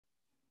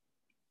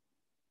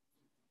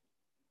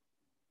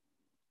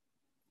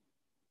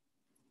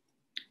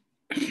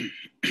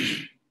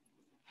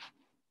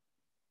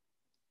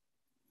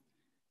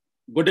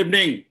Good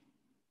evening.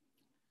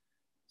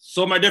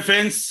 So, my dear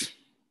friends,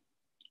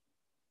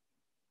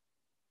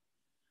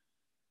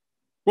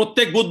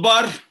 প্রত্যেক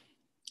বুধবার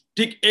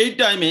ঠিক এই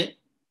টাইমে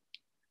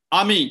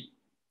আমি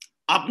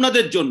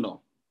আপনাদের জন্য,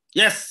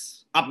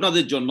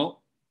 আপনাদের জন্য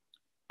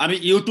আমি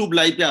ইউটিউব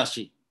লাইভে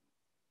আসি।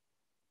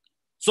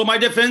 সো মাই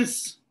ডিয়ার ফ্রেন্ডস,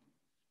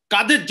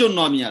 কাদের জন্য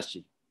আমি আসি?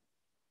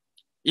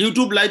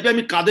 ইউটিউব লাইভে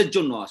আমি কাদের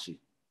জন্য আসি?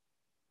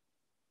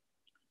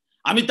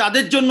 আমি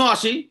তাদের জন্য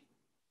আসি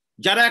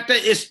যারা একটা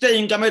এক্সট্রা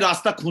ইনকামের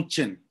রাস্তা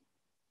খুঁজছেন।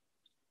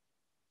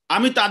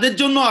 আমি তাদের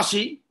জন্য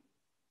আসি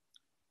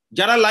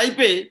যারা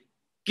লাইফে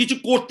কিছু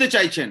করতে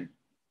চাইছেন।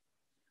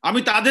 আমি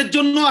তাদের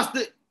জন্য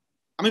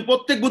আমি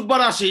প্রত্যেক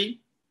বুধবার আসি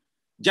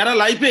যারা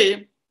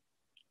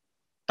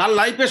তার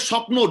লাইফের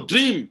স্বপ্ন,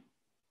 ড্রিম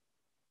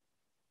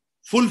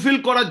ফুলফিল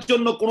করার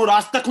জন্য কোনো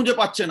রাস্তা খুঁজে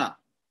পাচ্ছে না।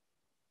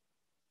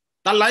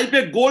 তার লাইফে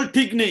গোল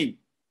ঠিক নেই,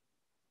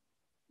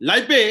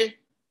 লাইফে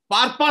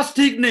পারপাস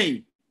ঠিক নেই।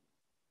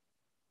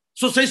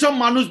 সো সেই সব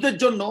মানুষদের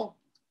জন্য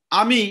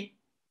আমি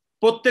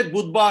প্রত্যেক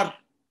বুধবার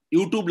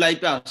ইউটিউব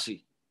লাইভে আসি।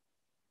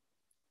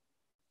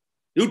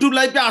 ইউটিউব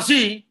লাইভে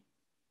আসি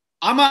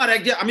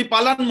আমি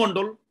পালান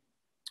মণ্ডল।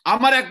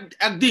 আমার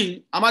একদিন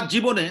আমার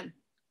জীবনে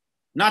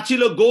না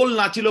ছিল গোল,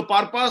 না ছিল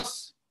পারপাস,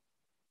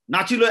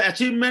 না ছিল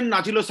অ্যাচিভমেন্ট, না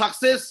ছিল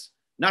সাকসেস,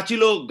 না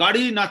ছিল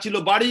গাড়ি, না ছিল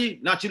বাড়ি,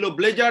 না ছিল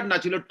ব্লেজার, না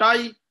ছিল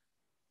টাই,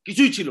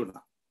 কিছুই ছিল না।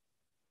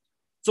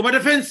 সো মাই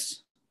ডিয়ার ফ্রেন্ডস,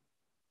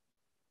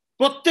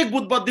 প্রত্যেক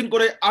বুধবার দিন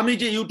করে আমি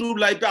যে ইউটিউব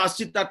লাইভে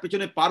আসছি তার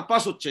পেছনে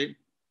পারপাস হচ্ছে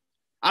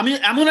আমি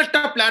এমন একটা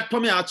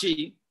প্ল্যাটফর্মে আছি,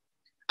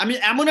 আমি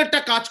এমন একটা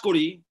কাজ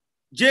করি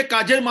যে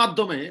কাজের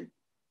মাধ্যমে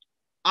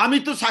আমি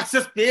তো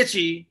সাকসেস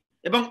পেয়েছি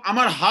এবং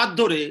আমার হাত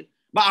ধরে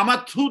বা আমার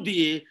থ্রু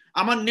দিয়ে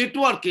আমার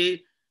নেটওয়ার্কে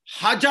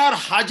হাজার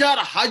হাজার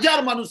হাজার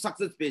মানুষ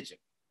সাকসেস পেয়েছে।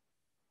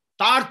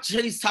 তার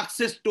সেই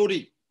সাকসেস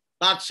স্টোরি,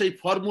 তার সেই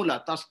ফর্মুলা,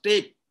 তার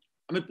স্টেপ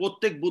আমি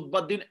প্রত্যেক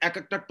বুধবার দিন এক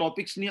একটা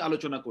টপিকস নিয়ে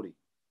আলোচনা করি।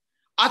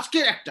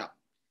 আজকে একটা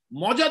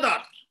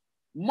মজাদার,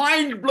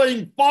 মাইন্ড ব্লোয়িং,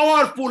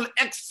 পাওয়ারফুল,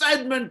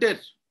 এক্সাইটমেন্টের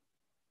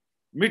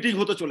মিটিং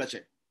হতে চলেছে।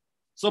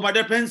 সো মাই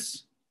ডিয়ার ফ্রেন্ডস,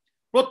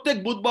 প্রত্যেক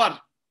বুধবার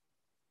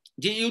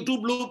যে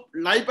ইউটিউব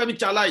লাইভ আমি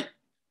চালাই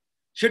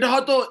সেটা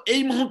হয়তো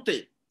এই মুহূর্তে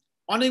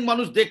অনেক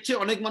মানুষ দেখছে,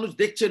 অনেক মানুষ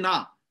দেখছে না,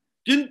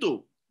 কিন্তু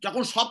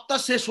যখন সপ্তাহ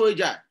শেষ হয়ে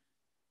যায়,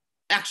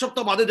 এক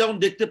সপ্তাহ বাদে যখন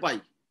দেখতে পাই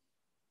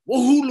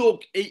বহু লোক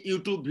এই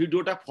ইউটিউব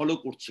ভিডিওটা ফলো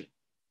করছে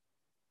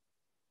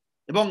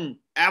এবং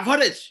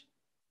অ্যাভারেজ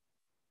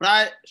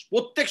প্রায়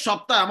প্রত্যেক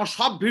সপ্তাহে আমার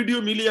সব ভিডিও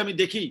মিলিয়ে আমি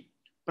দেখি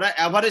প্রায়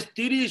অ্যাভারেজ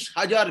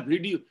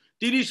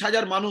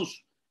 30,000 মানুষ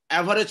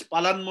অ্যাভারেজ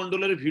পালান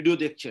মণ্ডলের ভিডিও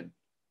দেখছেন।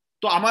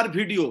 তো আমার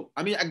ভিডিও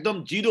আমি একদম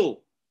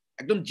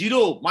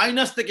জিরো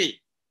মাইনাস থেকে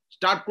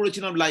স্টার্ট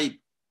করেছিলাম লাইভ।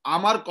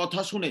 আমার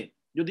কথা শুনে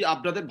যদি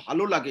আপনাদের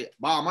ভালো লাগে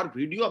বা আমার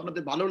ভিডিও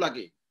আপনাদের ভালো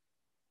লাগে,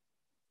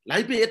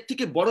 লাইভে এর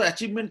থেকে বড়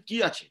অ্যাচিভমেন্ট কি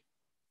আছে?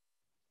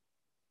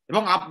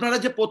 এবং আপনারা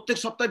যে প্রত্যেক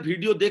সপ্তাহে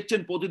ভিডিও দেখছেন,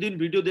 প্রতিদিন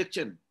ভিডিও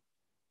দেখছেন,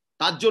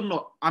 তার জন্য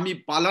আমি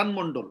পালান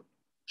মণ্ডল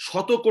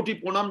শত কোটি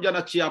প্রণাম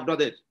জানাচ্ছি,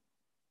 আপনাদের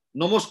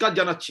নমস্কার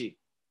জানাচ্ছি।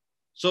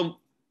 সো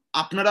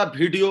আপনারা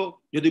ভিডিও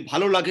যদি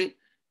ভালো লাগে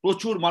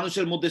প্রচুর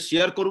মানুষের মধ্যে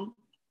শেয়ার করুন।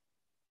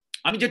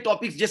 আমি যে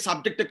টপিক, যে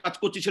সাবজেক্টে কাজ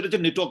করছি সেটা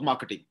হচ্ছে নেটওয়ার্ক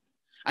মার্কেটিং।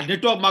 আর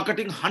নেটওয়ার্ক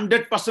মার্কেটিং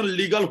 100%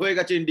 লিগাল হয়ে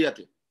গেছে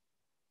ইন্ডিয়াতে।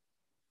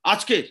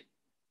 আজকে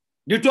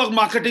নেটওয়ার্ক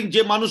মার্কেটিং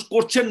যে মানুষ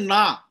করছেন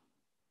না,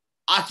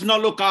 আজ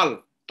নালো কাল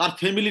তার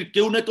ফ্যামিলির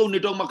কেউ না কেউ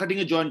নেটওয়ার্ক মার্কেটিং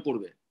এ জয়েন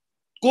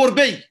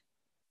করবেই।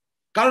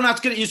 কারণ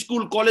আজকের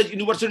স্কুল, কলেজ,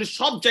 ইউনিভার্সিটি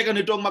সব জায়গায়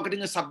নেটওয়ার্ক মার্কেটিং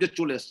এর সাবজেক্ট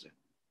চলে এসছে।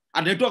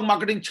 আর নেটওয়ার্ক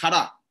মার্কেটিং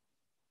ছাড়া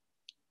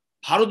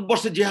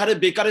ভারতবর্ষে যে হারে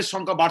বেকারের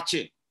সংখ্যা বাড়ছে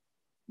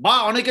বা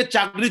অনেকে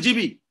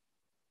চাকরিজীবী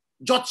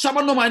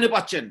যৎসামান্য মাইনে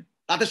পাচ্ছেন,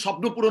 তাতে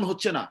স্বপ্ন পূরণ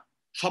হচ্ছে না।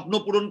 স্বপ্ন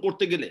পূরণ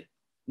করতে গেলে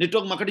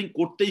নেটওয়ার্ক মার্কেটিং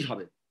করতেই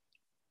হবে।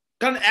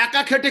 কারণ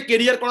একা খেটে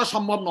কেরিয়ার করা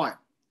সম্ভব নয়।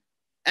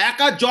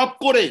 একা জব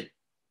করে,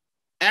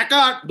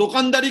 একা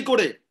দোকানদারি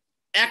করে,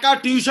 একা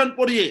টিউশন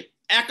পড়িয়ে,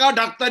 একা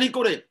ডাক্তারি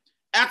করে,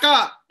 একা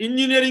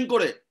ইঞ্জিনিয়ারিং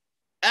করে,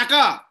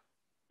 একা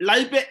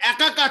লাইফে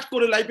একা কাজ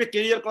করে লাইফে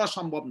কেরিয়ার করা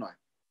সম্ভব নয়।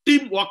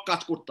 টিম ওয়ার্ক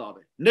কাজ করতে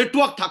হবে,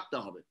 নেটওয়ার্ক থাকতে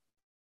হবে।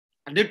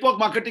 নেটওয়ার্ক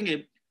মার্কেটিং এ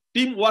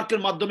টিম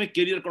ওয়ার্কের মাধ্যমে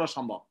কেরিয়ার করা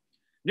সম্ভব।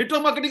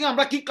 নেটওয়ার্ক মার্কেটিং এ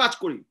আমরা কি কাজ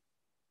করি?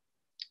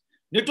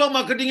 নেটওয়ার্ক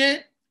মার্কেটিং এ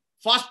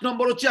ফার্স্ট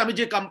নম্বর হচ্ছে আমি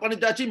যে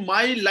কোম্পানিতে আছি,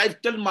 মাই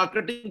lifestyle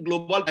marketing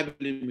global private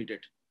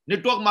limited.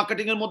 Network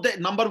marketing এর মধ্যে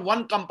নাম্বার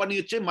 1 কোম্পানি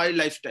হচ্ছে মাই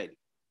লাইফস্টাইল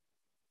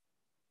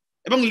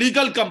এবং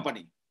লিগাল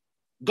কোম্পানি,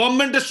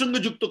 গভর্নমেন্টের সঙ্গে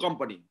যুক্ত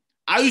কোম্পানি,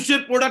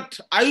 আয়ুষের প্রোডাক্ট,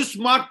 আয়ুষ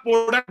স্মার্ট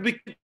প্রোডাক্ট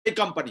বিক্রি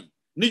কোম্পানি,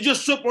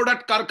 নিজস্ব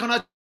প্রোডাক্ট কারখানা,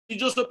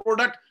 নিজস্ব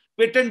প্রোডাক্ট,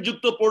 পেটেন্ট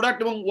যুক্ত প্রোডাক্ট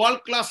এবং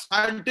world class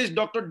scientist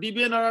doctor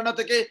DB Narayan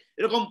থেকে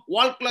এরকম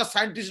ওয়ার্ল্ড ক্লাস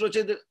সায়েন্টিস্ট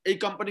রয়েছে এই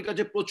কোম্পানির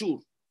কাছে প্রচুর।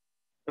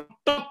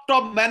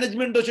 টপ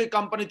ম্যানেজমেন্ট রয়েছে এই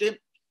কোম্পানিতে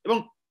এবং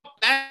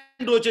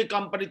প্ল্যান রয়েছে এই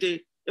কোম্পানিতে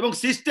এবং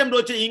সিস্টেম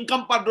রয়েছে,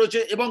 ইনকাম পার্ট রয়েছে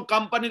এবং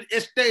কোম্পানির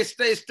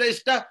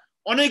এক্সট্রা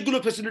অনেকগুলো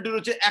ফ্যাসিলিটি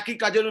রয়েছে। একই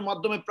কাজের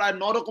মাধ্যমে প্রায়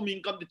 9 রকম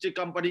ইনকাম দিচ্ছে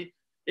কোম্পানি।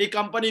 এই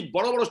কোম্পানি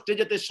বড় বড়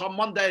স্টেজেতে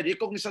সম্মান দেয়,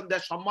 রেকগনিশন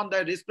দেয়, সম্মান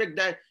দেয়, রেসপেক্ট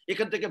দেয়।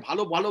 এখান থেকে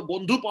ভালো ভালো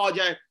বন্ধু পাওয়া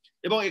যায়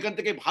এবং এখান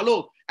থেকে ভালো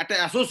একটা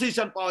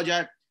অ্যাসোসিয়েশন পাওয়া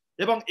যায়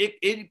এবং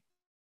এই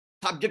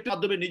সাবজেক্টের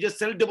মাধ্যমে নিজের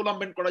সেলফ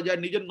ডেভেলপমেন্ট করা যায়,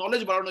 নিজের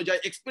নলেজ বাড়ানো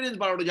যায়, এক্সপিরিয়েন্স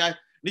বাড়ানো যায়,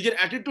 নিজের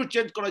অ্যাটিটিউড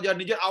চেঞ্জ করা যায়,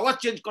 নিজের আওয়াজ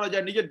চেঞ্জ করা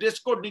যায়, নিজের ড্রেস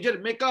কোড, নিজের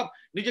মেকআপ,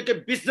 নিজেকে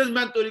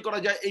বিজনেসম্যান তৈরি করা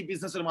যায় এই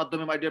বিজনেসের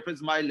মাধ্যমে। My dear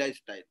friends, my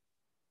lifestyle.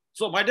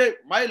 So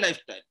my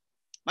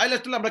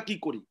lifestyle আমরা কি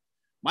করি?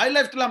 মাই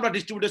লাইফস্টাইল আমরা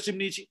ডিস্ট্রিবিউটরশিপ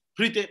নিয়েছি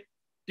ফ্রিতে,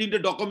 3টে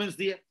ডকুমেন্টস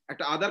দিয়ে,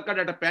 একটা আধার কার্ড,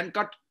 একটা প্যান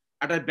কার্ড,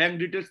 একটা ব্যাংক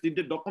ডিটেলস,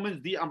 3টে ডকুমেন্টস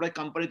দিয়ে আমরা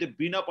কোম্পানিতে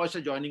বিনা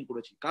পয়সায় জয়েনিং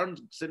করেছি। কারণ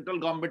সেন্ট্রাল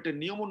গভর্নমেন্টের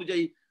নিয়ম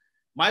অনুযায়ী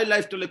মাই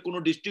লাইফস্টাইলে কোনো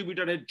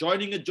ডিস্ট্রিবিউটরের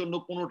জয়নিং এর জন্য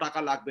কোনো টাকা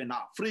লাগবে না,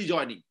 ফ্রি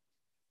জয়নিং।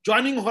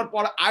 জয়নিং হওয়ার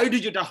পর আইডি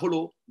যেটা হলো,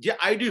 যে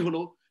আইডি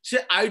হলো, সে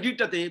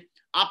আইডিটাতে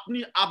আপনি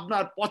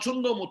আপনার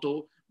পছন্দ মতো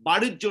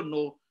বাড়ির জন্য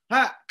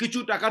কিছু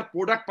টাকার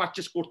প্রোডাক্ট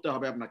পারচেস করতে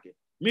হবে আপনাকে।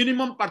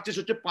 মিনিমাম পারচেস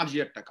হচ্ছে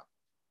 5,000 টাকা।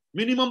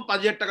 মিনিমাম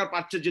 5,000 টাকার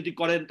পারচেস যদি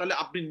করেন তাহলে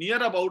আপনি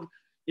নিয়ার অ্যাবাউট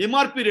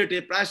এমআরপি রেটে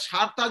প্রায়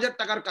 7,000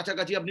 টাকার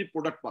কাছাকাছি আপনি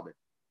প্রোডাক্ট পাবেন।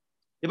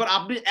 এবার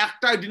আপনি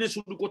একটা আইডি নিয়ে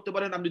শুরু করতে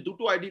পারেন, আপনি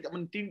 2টো আইডি,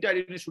 মানে 3টে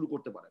আইডি নিয়ে শুরু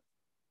করতে পারেন।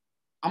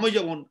 আমি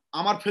যেমন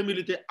আমার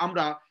ফ্যামিলিতে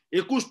আমরা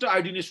 21টা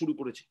আইডি নিয়ে শুরু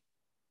করেছি।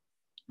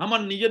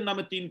 আমার নিজের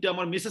নামে 3টে,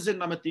 আমার মিসেসের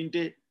নামে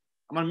 3টে,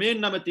 আমার মেয়ের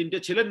নামে 3টে,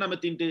 ছেলের নামে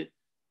 3টে।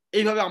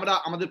 এইভাবে আমরা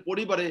আমাদের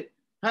পরিবারে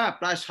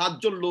প্রায় 7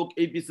 জন লোক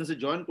এই বিজনেসে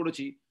জয়েন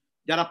করেছি,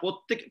 যারা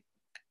প্রত্যেক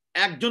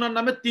একজনের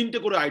নামে 3টে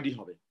করে আইডি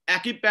হবে।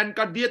 একই প্যান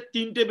কার্ড দিয়ে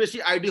 3টে বেশি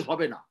আইডি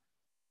হবে না।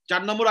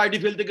 4 নম্বর আইডি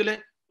ফেলতে গেলে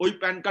ওই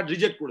প্যান কার্ড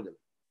রিজেক্ট করে দেবে।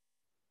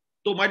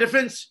 তো মাই ডিয়ার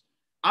ফ্রেন্ডস,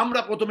 আমরা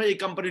প্রথমে এই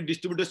কোম্পানির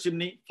ডিস্ট্রিবিউটরশিপ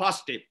নিই, ফার্স্ট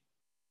স্টেপ।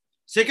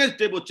 সেকেন্ড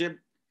স্টেপ হচ্ছে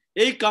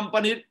এই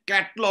কোম্পানির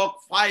ক্যাটালগ,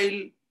 ফাইল,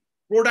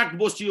 প্রোডাক্ট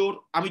বসিওর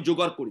আমি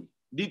জোগাড় করি,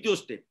 দ্বিতীয়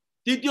স্টেপ।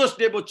 তৃতীয়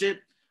স্টেপ হচ্ছে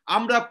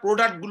আমরা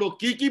প্রোডাক্টগুলো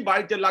কি কি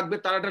বাড়িতে লাগবে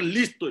তার একটা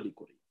লিস্ট তৈরি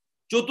করি।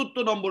 চতুর্থ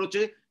নম্বর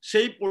হচ্ছে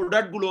সেই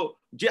প্রোডাক্টগুলো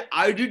যে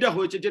আইডিটা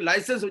হয়েছে, যে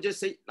লাইসেন্স হয়েছে,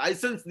 সেই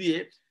লাইসেন্স দিয়ে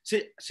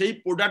সেই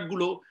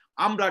প্রোডাক্টগুলো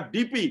আমরা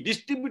ডিপি,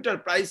 ডিস্ট্রিবিউটর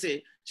প্রাইসে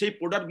সেই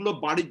প্রোডাক্টগুলো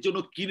বাড়ির জন্য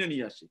কিনে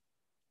নিয়ে আসি।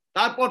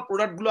 তারপর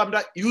প্রোডাক্টগুলো আমরা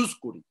ইউজ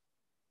করি।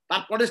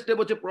 তারপরে স্টেপ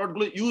হচ্ছে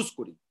প্রোডাক্টগুলো ইউজ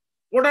করি।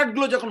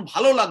 প্রোডাক্টগুলো যখন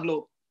ভালো লাগলো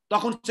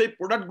তখন সেই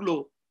প্রোডাক্টগুলো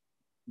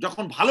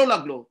যখন ভালো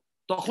লাগলো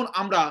তখন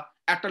আমরা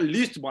একটা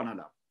লিস্ট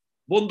বানালাম,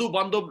 বন্ধু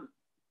বান্ধব,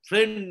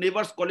 ফ্রেন্ড,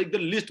 নেবার্স,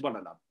 কলিগদের লিস্ট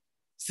বানালাম।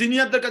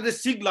 সিনিয়রদের কাছে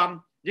শিখলাম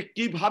যে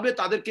কিভাবে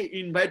তাদেরকে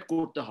ইনভাইট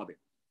করতে হবে।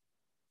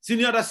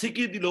 সিনিয়ররা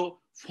শিখিয়ে দিল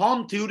ফর্ম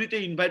থিওরিতে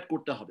ইনভাইট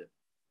করতে হবে।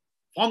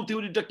 ফর্ম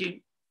থিওরিটা কি?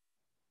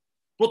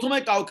 প্রথমে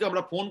কাউকে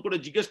আমরা ফোন করে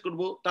জিজ্ঞেস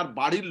করব তার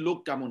বাড়ির লোক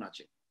কেমন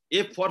আছে,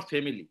 এফ ফর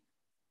ফ্যামিলি।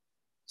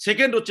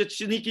 সেকেন্ড হচ্ছে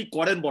তিনি কি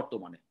করেন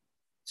বর্তমানে,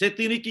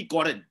 তিনি কি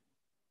করেন,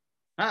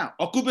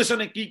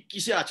 অকুপেশনে কি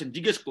কিসে আছেন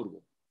জিজ্ঞেস করব।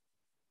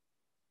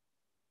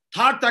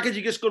 থার্ড, তাকে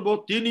জিজ্ঞেস করব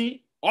তিনি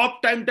অফ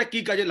টাইমটা কি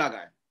কাজে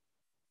লাগায়,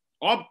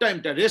 অফ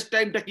টাইমটা, রেস্ট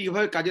টাইমটা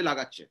কিভাবে কাজে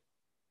লাগাচ্ছে।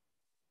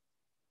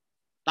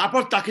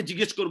 তারপর তাকে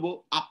জিজ্ঞেস করব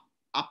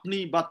আপনি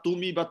বা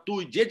তুমি বা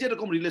তুই, যে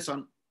যেরকম রিলেশন,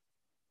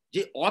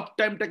 যে অফ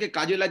টাইমটাকে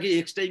কাজে লাগিয়ে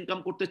এক্সট্রা ইনকাম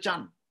করতে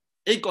চান,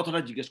 এই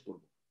কথাটা জিজ্ঞেস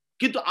করব।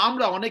 কিন্তু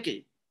আমরা অনেকে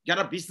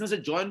যারা বিজনেসে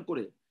জয়েন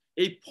করে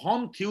এই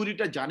ফর্ম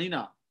থিওরিটা জানি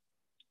না,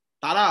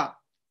 তারা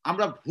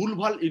আমরা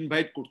ভুলভাল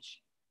ইনভাইট করছি।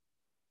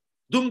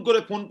 দুম করে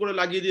ফোন করে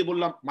লাগিয়ে দিয়ে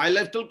বললাম মাই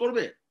লাইফস্টাইল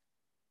করবে,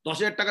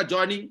 10,000 টাকা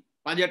জয়নিং,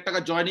 5,000 টাকা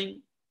জয়নিং,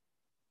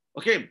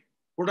 ওকে,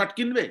 প্রোডাক্ট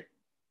কিনবে।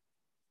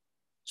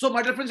 সো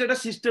মাই ডিয়ার ফ্রেন্ডস,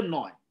 এটা সিস্টেম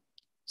নয়।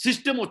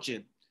 সিস্টেম হচ্ছে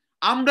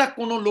আমরা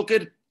কোনো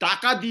লোকের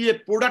টাকা দিয়ে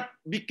প্রোডাক্ট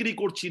বিক্রি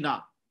করছি না।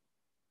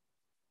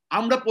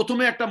 আমরা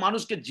প্রথমে একটা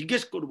মানুষকে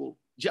জিজ্ঞেস করব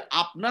যে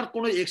আপনার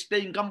কোনো এক্সট্রা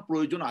ইনকাম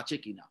প্রয়োজন আছে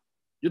কিনা।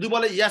 যদি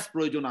বলে ইয়েস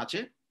প্রয়োজন আছে,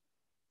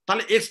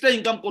 তাহলে এক্সট্রা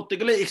ইনকাম করতে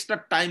গেলে এক্সট্রা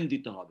টাইম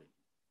দিতে হবে।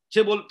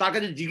 তার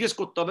কাছে জিজ্ঞেস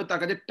করতে হবে তার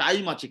কাছে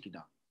টাইম আছে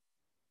কিনা,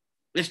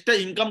 এক্সট্রা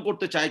ইনকাম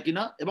করতে চায়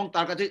কিনা, এবং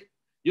তার কাছে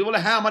যদি বলে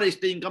হ্যাঁ আমার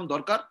এক্সট্রা ইনকাম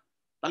দরকার,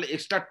 তাহলে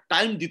এক্সট্রা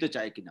টাইম দিতে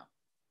চায় কিনা।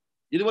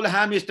 যদি বলে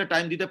হ্যাঁ আমি এক্সট্রা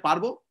টাইম দিতে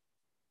পারবো,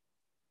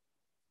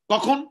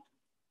 কখন?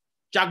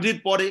 চাকরির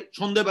পরে,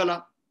 সন্ধ্যেবেলা,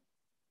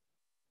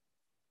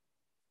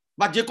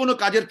 বা যে কোনো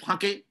কাজের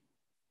ফাঁকে,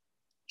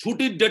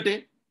 ছুটির ডেটে,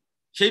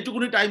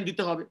 সেইটুকুনি টাইম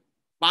দিতে হবে।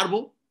 পারবো,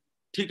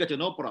 ঠিক আছে,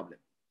 নো প্রবলেম।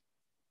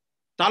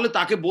 তাহলে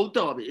তাকে বলতে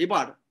হবে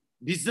এবার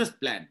বিজনেস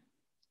প্ল্যান।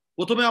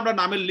 প্রথমে আমরা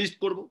নামের লিস্ট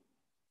করব,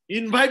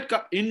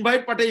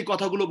 ইনভাইট পার্টে এই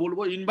কথাগুলো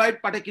বলবো। ইনভাইট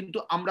পার্টে কিন্তু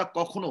আমরা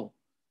কখনো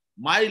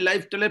মাই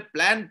লাইফস্টাইলের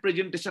প্ল্যান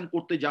প্রেজেন্টেশন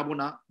করতে যাব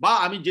না, বা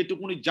আমি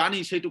যেটুকুনি জানি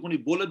সেইটুকুনি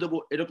বলে দেবো,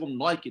 এরকম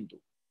নয়। কিন্তু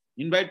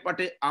ইনভাইট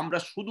পার্টে আমরা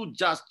শুধু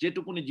জাস্ট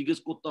যেটুকুনি জিজ্ঞেস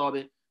করতে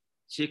হবে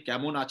সে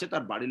কেমন আছে,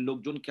 তার বাড়ির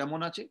লোকজন কেমন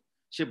আছে,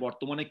 সে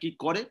বর্তমানে কি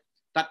করে,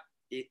 তার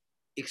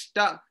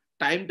এক্সট্রা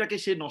টাইমটাকে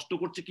সে নষ্ট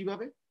করছে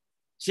কিভাবে,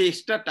 সে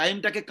এক্সট্রা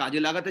টাইমটাকে কাজে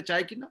লাগাতে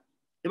চায় কিনা,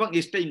 এবং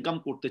এক্সট্রা ইনকাম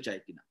করতে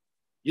চায় কিনা।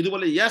 যদি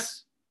বলে ইয়েস,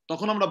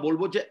 তখন আমরা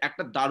বলবো যে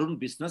একটা দারুণ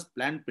বিজনেস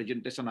প্ল্যান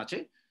প্রেজেন্টেশন আছে,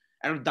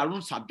 একটা দারুণ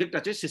সাবজেক্ট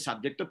আছে, সে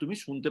সাবজেক্টটা তুমি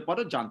শুনতে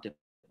পারো, জানতে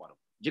পারো,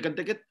 যেখান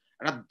থেকে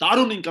একটা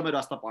দারুণ ইনকামের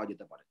রাস্তা পাওয়া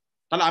যেতে পারে।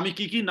 তাহলে আমি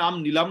কি কি নাম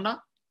নিলাম না?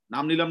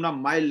 নাম নিলাম না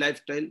মাই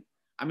লাইফস্টাইল,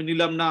 আমি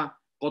নিলাম না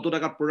কত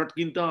টাকা প্রোডাক্ট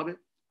কিনতে হবে,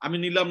 আমি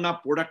নিলাম না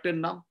প্রোডাক্টের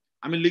নাম,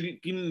 আমি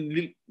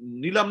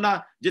নিলাম না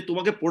যে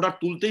তোমাকে প্রোডাক্ট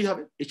তুলতেই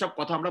হবে, এসব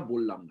কথা আমরা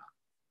বললাম না।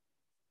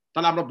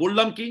 তাহলে আমরা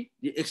বললাম কি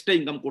যে এক্সট্রা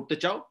ইনকাম করতে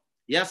চাও,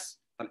 ইয়েস,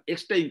 তাহলে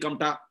এক্সট্রা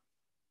ইনকামটা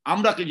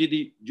আমরাকে যদি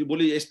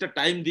বলি এক্সট্রা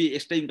টাইম দিয়ে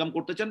এক্সট্রা ইনকাম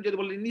করতে চান, যদি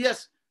বলি ইয়েস,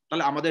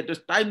 তাহলে আমাদের একটা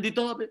টাইম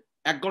দিতে হবে,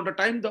 1 ঘন্টা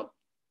টাইম দাও।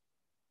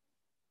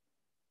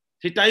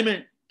 সেই টাইমে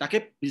তাকে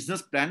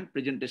বিজনেস প্ল্যান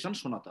প্রেজেন্টেশন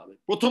শোনাতে হবে।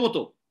 প্রথমত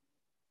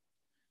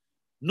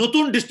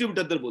নতুন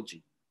ডিস্ট্রিবিউটরদের বলছি,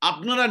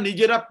 আপনারা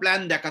নিজেরা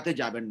প্ল্যান দেখাতে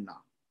যাবেন না,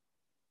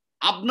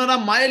 আপনারা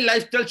মায়ের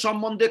লাইফস্টাইল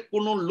সম্বন্ধে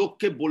কোনো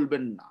লোককে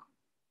বলবেন না।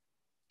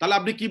 তাহলে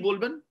আপনি কি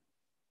বলবেন?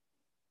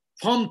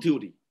 ফর্ম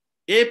থিওরি,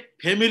 এ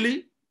ফ্যামিলি,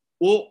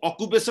 ও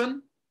অকুপেশন,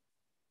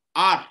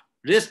 আর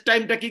রেস্ট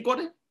টাইমটা কি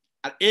করে,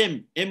 আর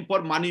এম ফর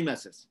মানি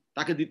মেসেজ,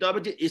 তাকে দিতে হবে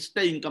যে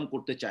এক্সট্রা ইনকাম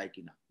করতে চায়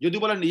কিনা। যদি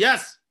বলেন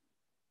ইয়েস,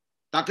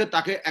 তাকে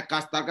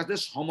তার কাছে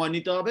সময়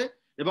নিতে হবে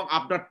এবং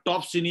আপনার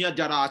টপ সিনিয়র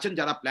যারা আছেন,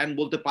 যারা প্ল্যান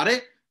বলতে পারে,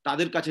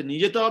 তাদের কাছে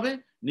নিয়ে যেতে হবে,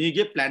 নিয়ে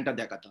গিয়ে প্ল্যানটা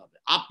দেখাতে হবে।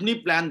 আপনি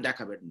প্ল্যান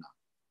দেখাবেন না।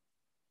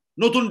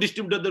 নতুন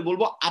ডিস্ট্রিবিউটরদের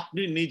বলবো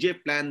আপনি নিজে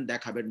প্ল্যান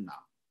দেখাবেন না,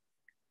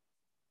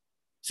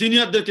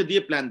 সিনিয়রদেরকে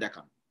দিয়ে প্ল্যান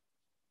দেখান।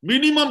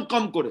 মিনিমাম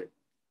কম করে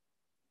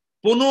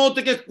 15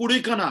 থেকে 20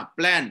 খানা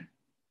প্ল্যান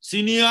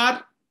সিনিয়র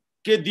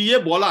কে দিয়ে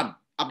বলান,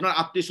 আপনার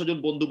আত্মীয় স্বজন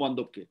বন্ধু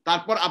বান্ধবকে।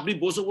 তারপর আপনি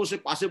বসে বসে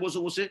পাশে বসে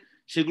বসে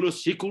সেগুলো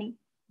শিখুন,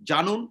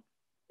 জানুন,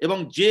 এবং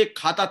যে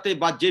খাতাতে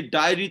বা যে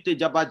ডায়েরিতে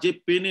বা যে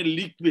পেনে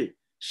লিখবে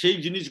সেই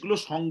জিনিসগুলো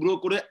সংগ্রহ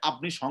করে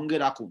আপনি সঙ্গে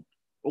রাখুন,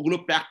 ওগুলো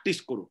প্র্যাকটিস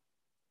করুন,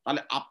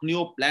 তাহলে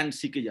আপনিও প্ল্যান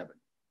শিখে যাবেন।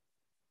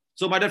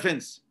 সো মাই ডিয়ার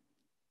ফ্রেন্ডস,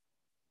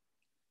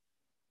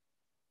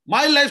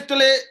 মাই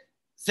লাইফস্টাইলে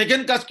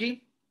সেকেন্ড কাজ কি?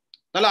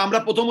 তাহলে আমরা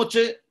প্রথম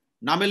হচ্ছে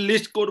নামের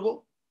লিস্ট করব,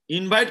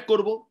 ইনভাইট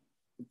করব,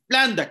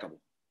 প্ল্যান দেখাবো।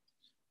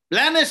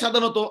 প্ল্যানে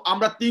সাধারণত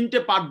আমরা 3টে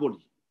পার্ট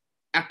বলি।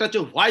 একটা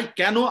হচ্ছে হোয়াই,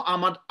 কেন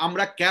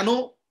আমরা কেন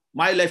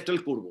মাই লাইফস্টাইল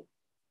করব,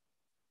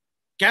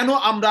 কেন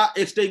আমরা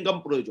এক্সট্রা ইনকাম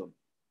প্রয়োজন,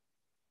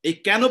 এই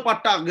কেন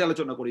পার্টটা আগে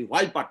আলোচনা করি।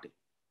 হোয়াই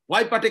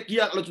পার্টে কি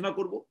আলোচনা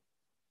করব?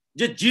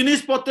 যে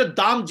জিনিসপত্রের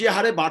দাম যে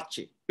হারে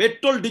বাড়ছে,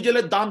 পেট্রোল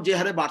ডিজেলের দাম যে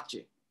হারে বাড়ছে,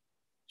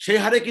 সেই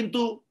হারে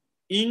কিন্তু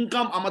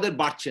ইনকাম আমাদের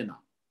বাড়ছে না।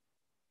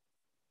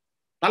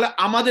 তাহলে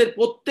আমাদের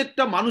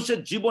প্রত্যেকটা মানুষের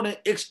জীবনে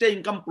এক্সট্রা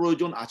ইনকাম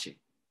প্রয়োজন আছে।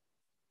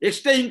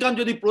 এক্সট্রা ইনকাম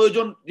যদি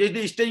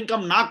এক্সট্রা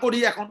ইনকাম না করি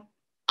এখন,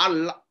 আর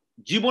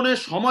জীবনের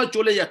সময়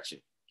চলে যাচ্ছে,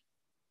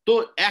 তো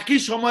একই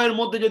সময়ের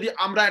মধ্যে যদি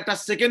আমরা একটা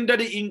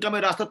সেকেন্ডারি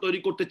ইনকামের রাস্তা তৈরি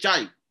করতে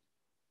চাই,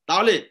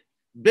 তাহলে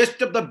বেস্ট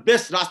অফ দ্য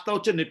বেস্ট রাস্তা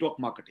হচ্ছে নেটওয়ার্ক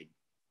মার্কেটিং।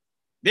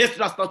 বেস্ট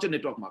রাস্তা হচ্ছে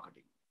নেটওয়ার্ক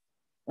মার্কেটিং।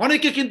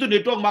 অনেকে কিন্তু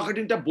নেটওয়ার্ক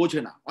মার্কেটিংটা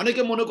বোঝে না।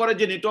 অনেকে মনে করে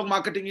যে নেটওয়ার্ক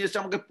মার্কেটিং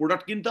এসে আমাকে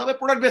প্রোডাক্ট কিনতে হবে,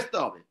 প্রোডাক্ট বেচতে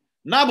হবে।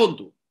 না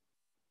বন্ধু,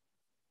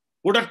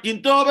 প্রোডাক্ট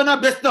কিনতে হবে না,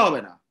 বেচতে হবে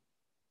না।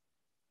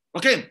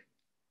 ওকে,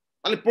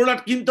 তাহলে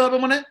প্রোডাক্ট কিনতে হবে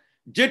মানে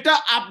যেটা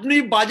আপনি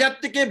বাজার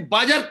থেকে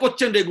বাজার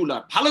করছেন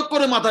রেগুলার, ভালো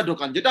করে মাথায়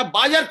ঢোকান, যেটা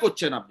বাজার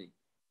করছেন আপনি,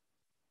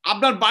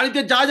 আপনার বাড়িতে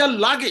যা যা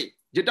লাগে,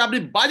 যেটা আপনি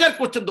বাজার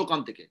করছেন দোকান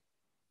থেকে,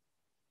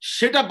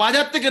 সেটা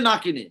বাজার থেকে না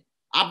কিনে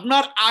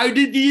আপনার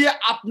আইডি দিয়ে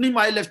আপনি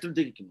মাই লাইফস্টাইল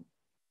থেকে কিনুন।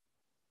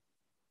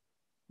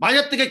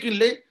 বাজার থেকে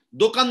কিনলে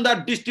দোকানদার,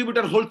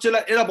 ডিস্ট্রিবিউটর,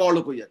 হোলসেলার এরা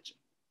বড়লোক হয়ে যাচ্ছে।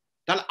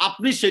 তাহলে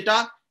আপনি সেটা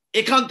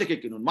এখান থেকে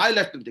কিনুন, মাই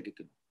লাইফস্টাইল থেকে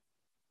কিনুন।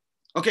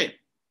 ওকে,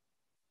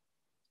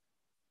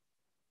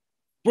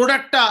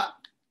 প্রোডাক্টটা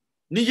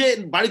নিজে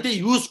বাড়িতে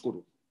ইউজ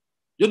করুন,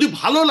 যদি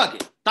ভালো লাগে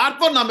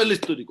তারপর নামের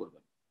লিস্ট তৈরি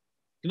করবেন।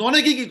 কিন্তু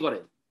অনেকেই কি করে,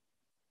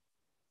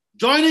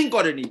 জয়েনিং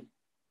করেনি,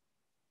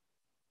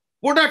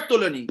 প্রোডাক্ট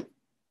তোলেনি,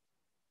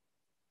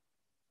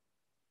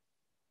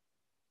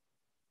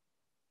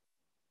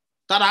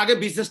 তার আগে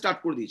বিজনেস স্টার্ট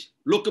করে দিয়েছে,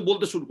 লোককে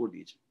বলতে শুরু করে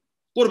দিয়েছে।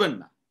 করবেন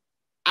না,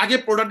 আগে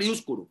প্রোডাক্ট ইউজ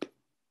করুন।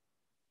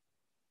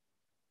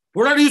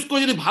 প্রোডাক্ট ইউজ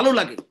করে যদি ভালো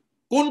লাগে,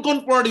 কোন কোন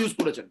প্রোডাক্ট ইউজ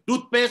করেছেন,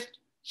 টুথপেস্ট,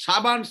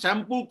 সাবান,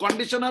 শ্যাম্পু,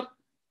 কন্ডিশনার,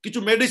 কিছু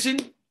medicine,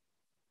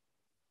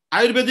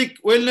 Ayurvedic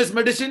wellness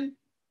medicine,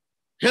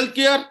 health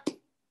care,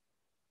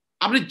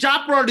 আপনি যা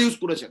প্রোডাক্ট ইউজ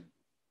করেছেন,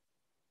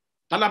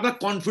 তাহলে আপনার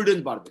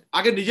কনফিডেন্স বাড়বে।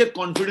 আগে নিজের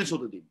কনফিডেন্স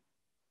হতে দিন।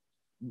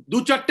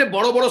 2-4টে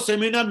বড় বড়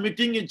সেমিনার,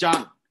 মিটিং এ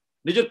যান,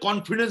 নিজের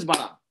কনফিডেন্স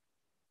বাড়ান।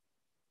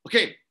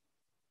 ওকে,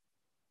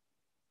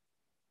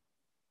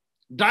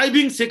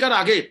 ড্রাইভিং শেখার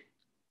আগে,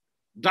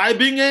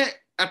 ড্রাইভিং এ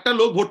একটা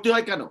লোক ভর্তি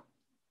হয় কেন?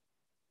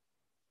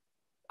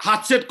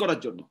 হাত সেট করার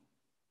জন্য।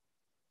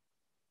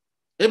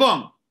 এবং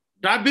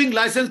ড্রাইভিং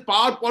লাইসেন্স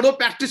পাওয়ার পরেও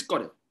প্র্যাকটিস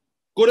করে,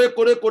 করে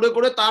করে করে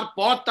করে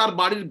তারপর তার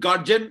বাড়ির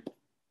গার্জেন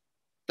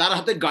তার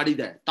হাতে গাড়ি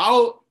দেয়, তাও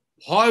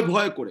ভয়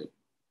ভয় করে।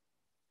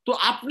 তো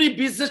আপনি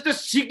বিজনেসটা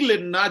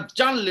শিখলেন না,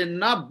 জানলেন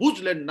না,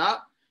 বুঝলেন না,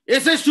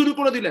 এসে শুরু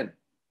করে দিলেন।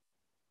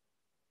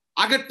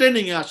 আগে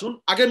ট্রেনিং এ আসুন,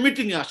 আগে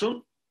মিটিং এ আসুন,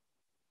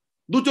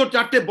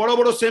 2-4টে বড়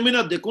বড়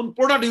সেমিনার দেখুন,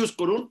 প্রোডাক্ট ইউজ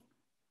করুন,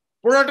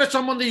 প্রোডাক্টের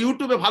সম্বন্ধে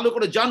ইউটিউবে ভালো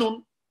করে জানুন,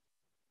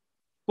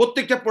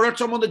 প্রত্যেকটা প্রোডাক্ট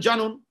সম্বন্ধে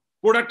জানুন,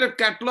 প্রোডাক্টের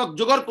ক্যাটালগ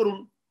জোগাড় করুন,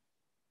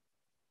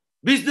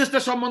 বিজনেসটা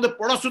সম্বন্ধে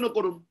পড়াশোনা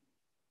করুন,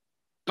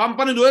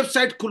 কোম্পানির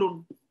ওয়েবসাইট খুলুন,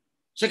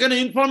 সেখানে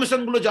ইনফরমেশন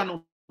গুলো জানুন,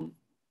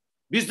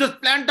 বিজনেস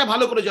প্ল্যানটা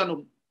ভালো করে জানুন।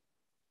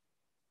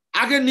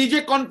 আগে নিজে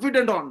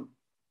কনফিডেন্ট হন,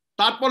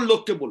 তারপর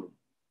লোককে বলুন।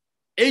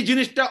 এই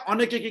জিনিসটা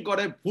অনেকে কি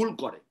করে, ভুল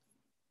করে।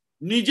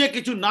 নিজে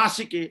কিছু না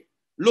শিখে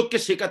লোককে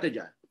শেখাতে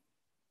যায়।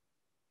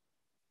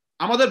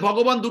 আমাদের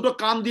ভগবান দুটো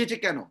কান দিয়েছে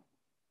কেন?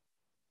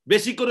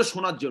 বেশি করে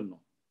শোনার জন্য।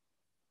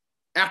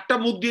 একটা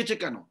মুখ দিয়েছে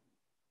কেন?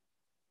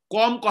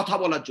 কম কথা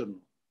বলার জন্য।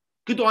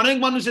 কিন্তু অনেক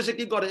মানুষ এসে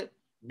কি করে,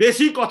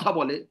 বেশি কথা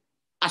বলে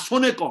আর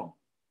শোনে কম।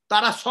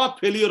 তারা সব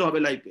ফেলিওর হবে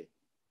লাইফে,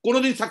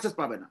 কোনোদিন সাকসেস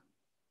পাবে না,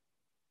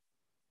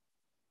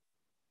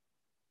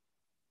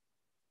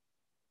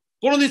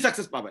 কোনোদিন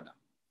সাকসেস পাবে না।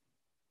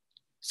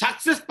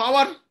 সাকসেস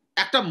পাওয়ার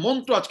একটা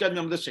মন্ত্র আজকে আমি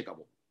আমাদের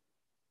শেখাবো।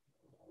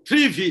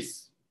 3 V's,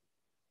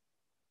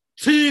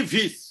 3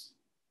 V's,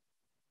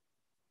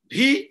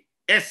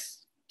 VS,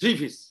 3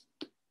 V's।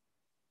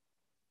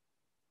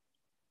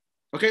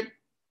 ওকে,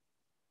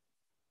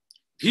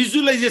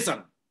 ভিজুয়ালাইজেশন।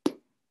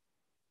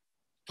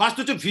 ফার্স্ট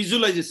হচ্ছে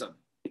ভিজুয়ালাইজেশন।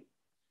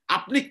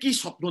 আপনি কি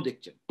স্বপ্ন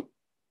দেখছেন?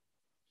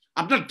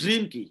 আপনার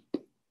ড্রিম কি?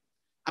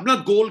 আপনার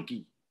গোল কি?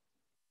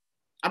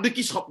 আপনি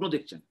কি স্বপ্ন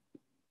দেখছেন?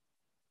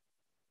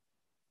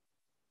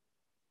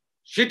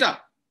 সেটা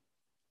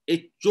এই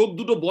চোখ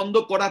দুটো বন্ধ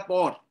করার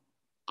পর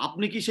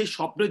আপনি কি সেই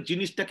স্বপ্নের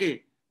জিনিসটাকে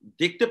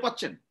দেখতে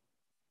পাচ্ছেন?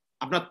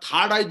 আপনার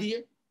থার্ড আই দিয়ে,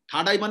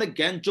 থার্ড আই মানে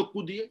জ্ঞান চক্ষু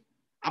দিয়ে,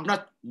 আপনার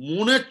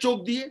মনের চোখ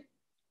দিয়ে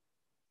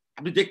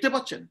আপনি দেখতে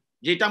পাচ্ছেন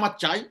যে এটা আমার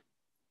চাই।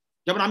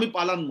 যেমন আমি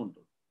পালান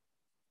মণ্ডল,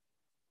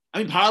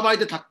 আমি ভাড়া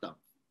বাড়িতে থাকতাম,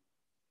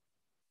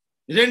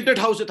 রেন্টেড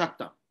হাউসে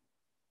থাকতাম,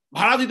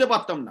 ভাড়া দিতে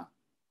পারতাম না।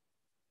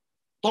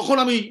 তখন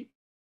আমি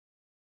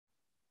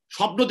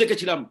স্বপ্ন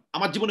দেখেছিলাম,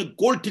 আমার জীবনে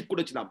গোল ঠিক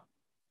করেছিলাম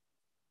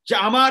যে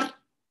আমার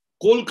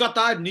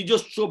কলকাতায়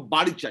নিজস্ব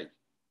বাড়ি চাই।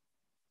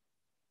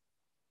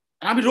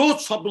 আমি রোজ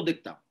স্বপ্ন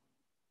দেখতাম,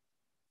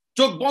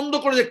 চোখ বন্ধ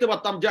করে দেখতে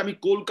পারতাম যে আমি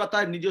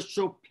কলকাতায় নিজস্ব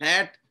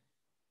ফ্ল্যাট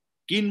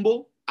কিনবো,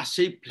 আর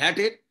সেই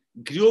ফ্ল্যাটের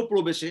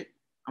গৃহপ্রবেশে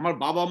আমার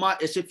বাবা মা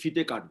এসে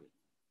ফিতে কাটবে,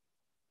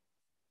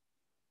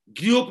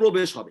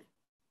 গৃহপ্রবেশ হবে।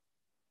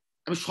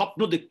 আমি স্বপ্ন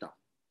দেখতাম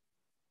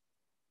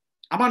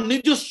আমার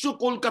নিজস্ব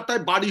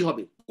কলকাতায় বাড়ি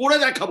হবে, করে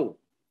দেখাবো।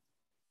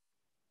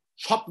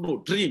 স্বপ্ন,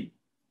 ড্রিম।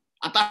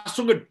 আর তার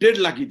সঙ্গে ডেট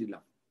লাগিয়ে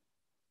দিলাম।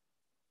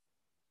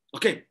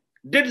 ওকে,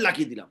 ডেট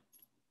লাগিয়ে দিলাম।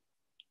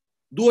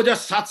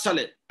 2007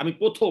 সালে আমি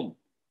প্রথম,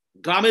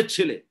 গ্রামের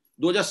ছেলে,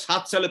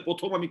 2007 সালে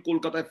প্রথম আমি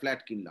কলকাতায়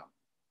ফ্ল্যাট কিনলাম,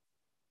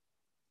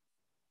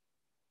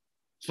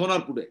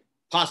 সোনারপুরে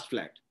ফার্স্ট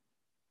ফ্ল্যাট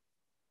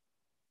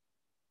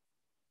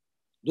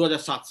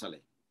 2007 সালে।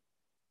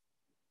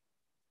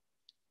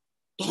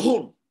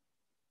 তখন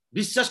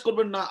বিশ্বাস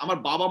করবেন না, আমার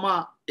বাবা মা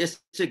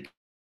এসে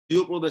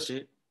গৃহপ্রবেশে,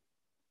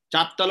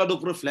 4 তলার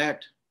উপরে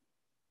ফ্ল্যাট।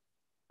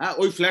 হ্যাঁ,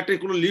 ওই ফ্ল্যাটে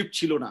কোনো লিফট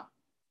ছিল না,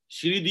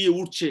 সিঁড়ি দিয়ে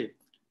উঠছে।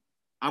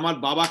 আমার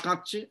বাবা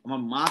কাঁদছে,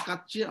 আমার মা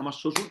কাঁদছে, আমার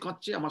শ্বশুর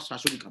কাঁদছে, আমার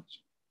শাশুড়ি কাঁদছে।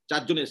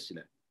 4 জন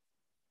এসেছিলেন।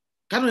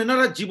 কারণ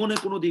এনারা জীবনে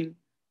কোনোদিন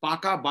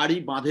পাকা বাড়ি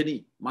বাঁধেনি,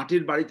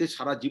 মাটির বাড়িতে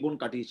সারা জীবন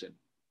কাটিয়েছেন।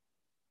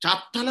 4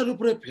 তলার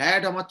উপরে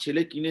ফ্ল্যাট আমার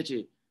ছেলে কিনেছে,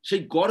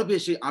 সেই গর্বে,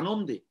 সেই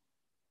আনন্দে।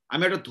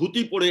 আমি একটা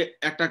ধুতি পরে,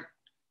 একটা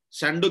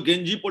স্যান্ডো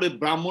গেঞ্জি পরে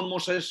ব্রাহ্মণ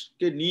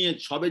মশাইকে নিয়ে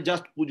সবে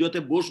জাস্ট পুজোতে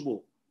বসবো,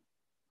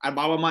 আর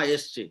বাবা মা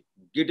এসছে,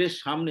 গেটের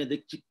সামনে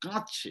দেখছি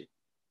কাঁদছে।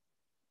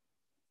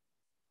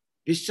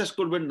 বিশ্বাস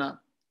করবেন না,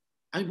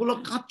 আমি বললাম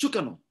কাঁদছো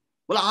কেন?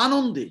 বলে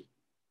আনন্দে।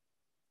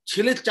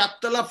 ছেলের 4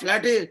 তলা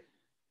ফ্ল্যাটে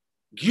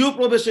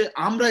গৃহপ্রবেশে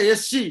আমরা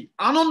এসছি,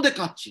 আনন্দে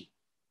কাঁদছি।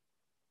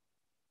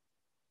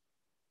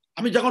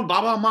 আমি যখন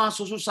বাবা মা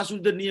শ্বশুর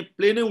শাশুড়িদের নিয়ে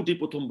প্লেনে উঠি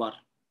প্রথমবার,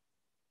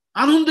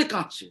 আনন্দে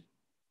কাঁদছে।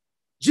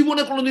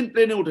 জীবনে কোনোদিন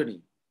প্লেনে ওঠেনি।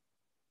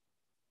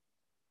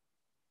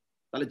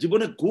 তাহলে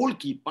জীবনে গোল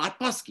কি,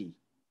 পারপাস কি,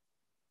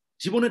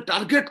 জীবনের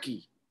টার্গেট কি,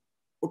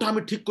 ওটা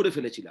আমি ঠিক করে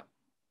ফেলেছিলাম।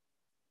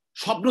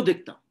 স্বপ্ন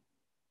দেখতাম,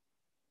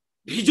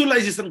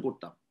 ভিজুয়ালাইজেশন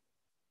করতাম,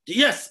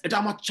 ইয়েস এটা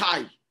আমার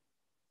চাই।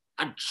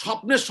 আর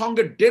স্বপ্নের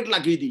সঙ্গে ডেট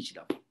লাগিয়ে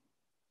দিয়েছিলাম,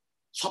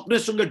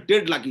 স্বপ্নের সঙ্গে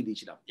ডেট লাগিয়ে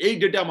দিয়েছিলাম, এই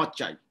ডেটে আমার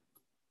চাই।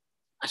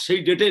 আর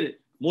সেই ডেটের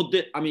মধ্যে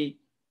আমি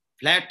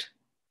ফ্ল্যাট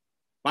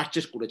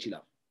পারচেস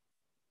করেছিলাম।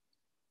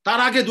 তার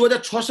আগে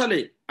 2006 সালে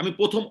আমি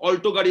প্রথম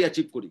অল্টো গাড়ি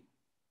অ্যাচিভ করি।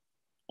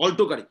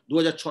 অল্টো গাড়ি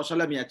 2006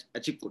 সালে আমি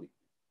অ্যাচিভ করি।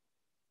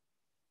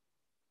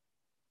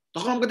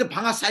 তখন আমার কাছে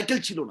ভাঙা সাইকেল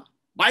ছিল না,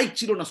 বাইক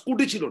ছিল না,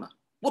 স্কুটি ছিল না।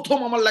 প্রথম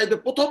আমার লাইফে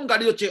প্রথম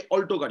গাড়ি হচ্ছে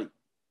অল্টো গাড়ি।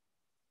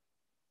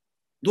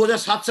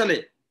 2007 সালে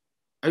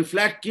আমি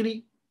ফ্ল্যাট কিনি।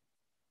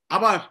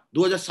 আবার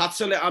 2007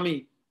 সালে আমি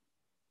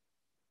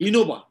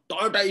ইনোভা,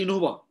 টয়োটা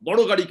ইনোভা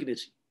বড় গাড়ি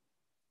কিনেছি।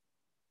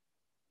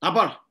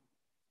 আবার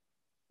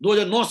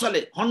 2009 সালে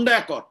হন্ডা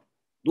অ্যাকর্ড,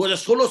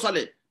 2016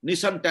 সালে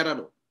নিসান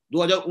টেরারো,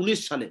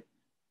 2019 সালে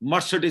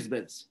মার্সিডিজ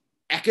বেঞ্জ।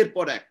 একের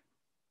পর এক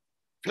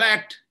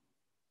ফ্ল্যাট,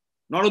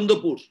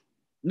 নরেন্দ্রপুর,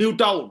 নিউ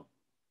টাউন,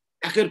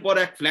 একের পর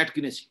এক ফ্ল্যাট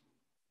কিনেছি।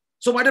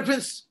 সো মাই ডিয়ার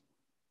ফ্রেন্ডস,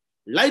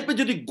 লাইফে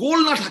যদি গোল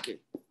না থাকে,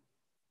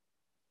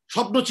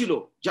 স্বপ্ন ছিল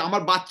যে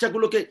আমার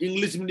বাচ্চাগুলোকে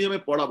ইংলিশ মিডিয়ামে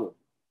পড়াবো,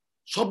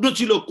 স্বপ্ন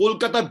ছিল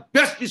কলকাতার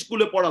বেস্ট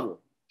স্কুলে পড়াবো,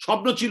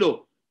 স্বপ্ন ছিল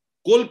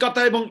কলকাতা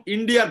এবং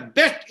ইন্ডিয়ার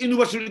বেস্ট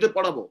ইউনিভার্সিটিতে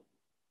পড়াবো,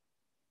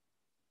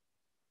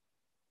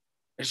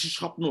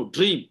 স্বপ্ন,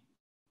 ড্রিম,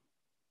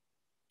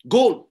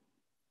 গোল।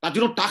 তার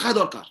জন্য টাকা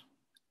দরকার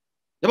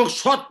এবং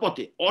সৎ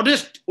পথে,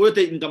 অনেস্ট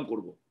ওয়েতে ইনকাম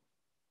করব।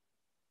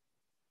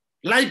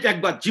 লাইফ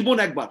একবার, জীবন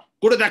একবার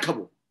করে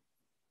দেখাবো।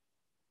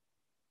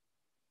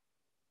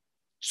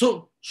 সো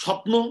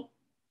স্বপ্ন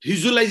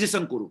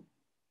ভিজুয়ালাইজেশন করুন।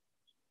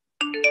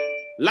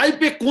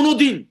 লাইফে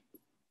কোনোদিন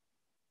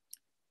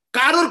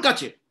কারোর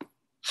কাছে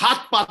হাত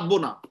পাতবো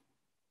না,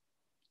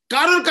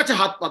 কারোর কাছে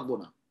হাত পাতবো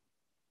না।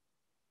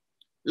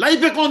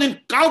 লাইফে কোনোদিন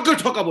কাউকে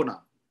ঠকাবো না,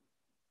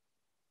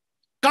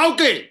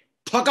 কাউকে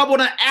ঠকাবো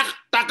না, 1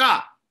 টাকা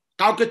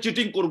কাউকে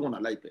চিটিং করবো না।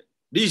 লাইফে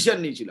ডিসিশন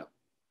নিয়েছিলাম,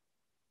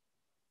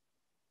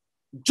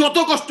 যত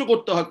কষ্ট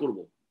করতে হয় করব।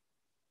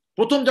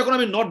 প্রথম যখন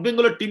আমি নর্থ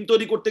বেঙ্গলের টিম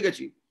তৈরি করতে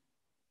গেছি,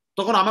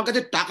 তখন আমার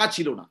কাছে টাকা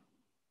ছিল না,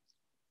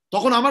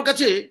 তখন আমার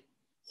কাছে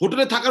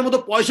হোটেলে থাকার মতো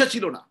পয়সা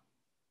ছিল না।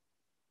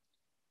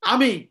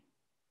 আমি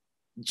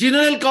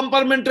জেনারেল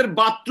কম্পার্টমেন্টের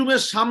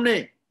বাথরুমের সামনে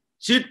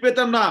সিট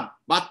পেতাম না,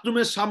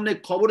 বাথরুমের সামনে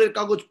খবরের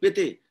কাগজ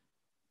পেতে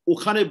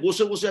ওখানে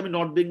বসে বসে আমি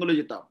নর্থ বেঙ্গলে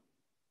যেতাম।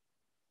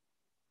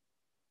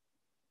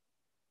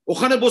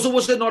 ওখানে বসে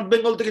বসে নর্থ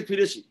বেঙ্গল থেকে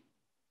ফিরেছি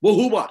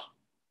বহুবার।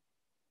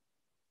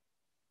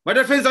 মাই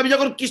ফ্রেন্ডস, আমি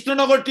যখন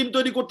কৃষ্ণনগর টিম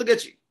তৈরি করতে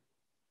গেছি,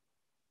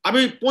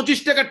 আমি 25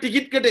 টাকার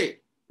টিকিট কেটে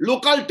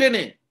লোকাল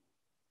ট্রেনে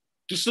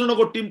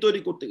কৃষ্ণনগর টিম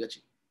তৈরি করতে গেছি।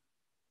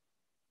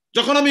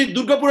 যখন আমি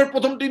দুর্গাপুরের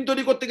প্রথম টিম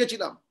তৈরি করতে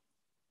গেছিলাম,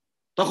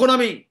 তখন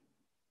আমি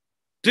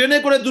ট্রেনে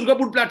করে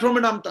দুর্গাপুর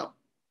প্ল্যাটফর্মে নামতাম।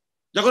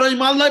 যখন আমি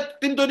মালদায়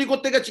টিম তৈরি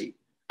করতে গেছি,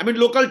 আমি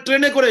লোকাল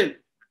ট্রেনে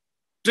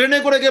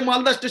করে গিয়ে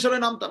মালদা স্টেশনে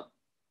নামতাম।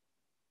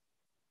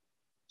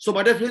 সো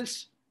মাই ডিয়ার ফ্রেন্ডস,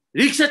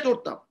 রিক্সা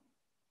চড়তাম।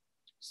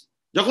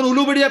 যখন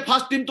উলুবেড়িয়ায়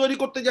ফার্স্ট টিম তৈরি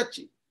করতে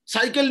যাচ্ছি,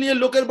 সাইকেল নিয়ে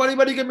লোকের বাড়ি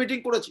বাড়ি গিয়ে মিটিং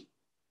করেছি।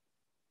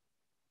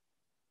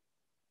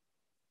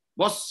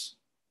 বস,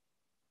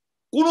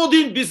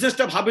 কোনোদিন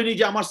বিজনেসটা ভাবিনি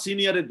যে আমার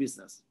সিনিয়রের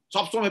বিজনেস,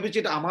 সবসময় ভেবেছি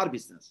এটা আমার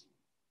বিজনেস,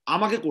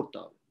 আমাকে করতে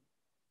হবে,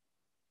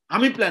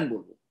 আমি প্ল্যান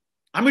বলবো,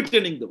 আমি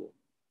ট্রেনিং দেবো,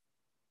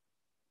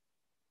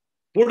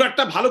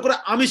 প্রোডাক্টটা ভালো করে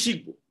আমি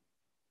শিখবো,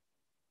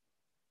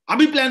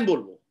 আমি প্ল্যান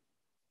বলবো,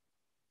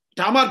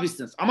 এটা আমার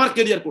বিজনেস, আমার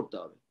ক্যারিয়ার করতে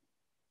হবে।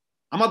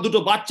 আমার 2টো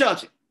বাচ্চা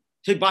আছে,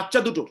 সেই বাচ্চা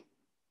দুটোর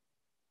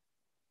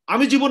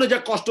আমি জীবনে যা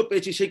কষ্ট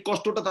পেয়েছি, সেই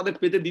কষ্টটা তাদের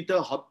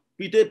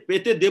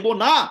পেতে দেব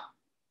না।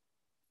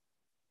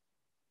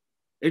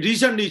 এই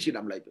ডিসিশন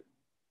নিয়েছিলাম লাইফে।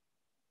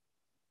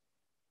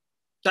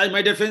 তাই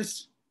মাই ডিয়ার ফ্রেন্ডস,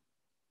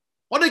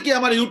 অনেকে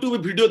আমার ইউটিউবে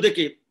ভিডিও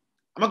দেখে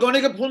আমাকে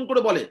অনেকে ফোন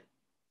করে বলে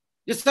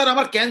যে স্যার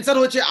আমার ক্যান্সার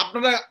হয়েছে,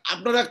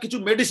 আপনারা কিছু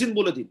মেডিসিন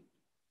বলে দিন।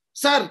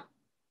 স্যার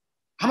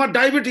আমার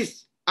ডায়াবেটিস,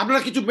 আপনারা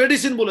কিছু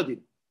মেডিসিন বলে দিন।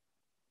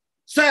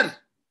 স্যার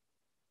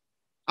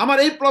আমার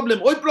এই প্রবলেম,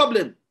 ওই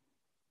প্রবলেম,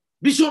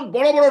 ভীষণ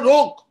বড় বড়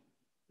রোগ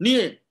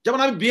নিয়ে। যেমন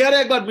আমি বিহারে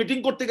একবার মিটিং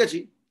করতে গেছি,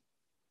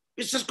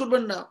 বিশ্বাস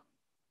করবেন না,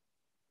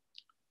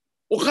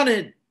 ওখানে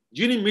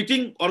যিনি মিটিং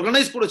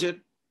অর্গানাইজ করেছেন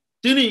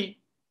তিনি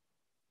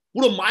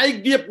পুরো মাইক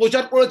দিয়ে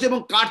প্রচার করেছে এবং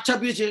কার্ড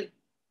ছাপিয়েছে,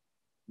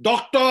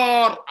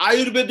 ডক্টর,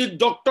 আয়ুর্বেদিক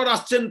ডক্টর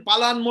আসছেন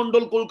পালান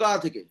মন্ডল কলকাতা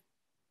থেকে।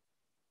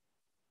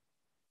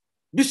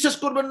 বিশ্বাস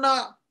করবেন না,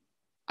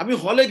 আমি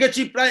হলে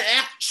গেছি, প্রায়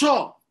 100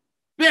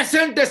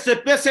 পেশেন্ট এসছে,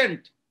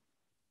 পেশেন্ট।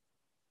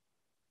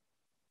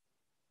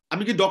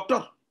 আমি কি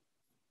ডক্টর?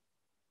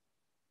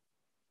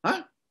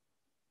 হ্যাঁ,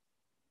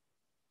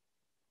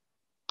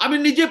 আমি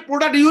নিজে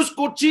প্রোডাক্ট ইউজ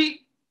করছি,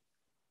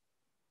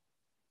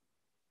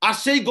 আর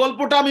সেই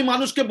গল্পটা আমি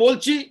মানুষকে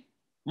বলছি,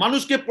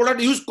 মানুষকে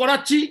প্রোডাক্ট ইউজ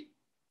করাচ্ছি,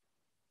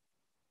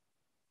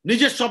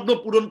 নিজের স্বপ্ন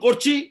পূরণ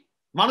করছি,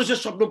 মানুষের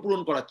স্বপ্ন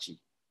পূরণ করাচ্ছি।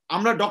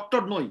 আমরা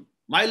ডক্টর নই,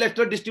 মাই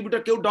লাইফস্টাইল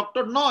ডিস্ট্রিবিউটর কেউ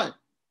ডক্টর নয়।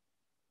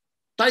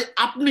 তাই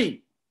আপনি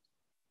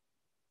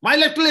মাই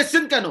লাইফস্টাইল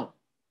এসেছেন কেন?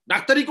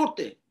 ডাক্তারি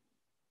করতে।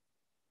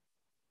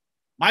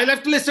 মাই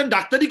লাইফস্টাইল এসেছেন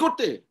ডাক্তারি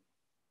করতে।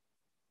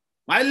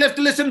 মাই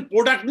লাইফস্টাইল এসেছেন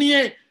প্রোডাক্ট নিয়ে,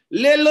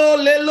 লেলো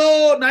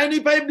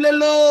 95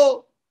 লেলো,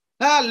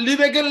 হ্যাঁ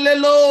লিভেগেল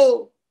লেলো,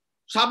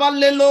 সাবান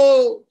লেলো,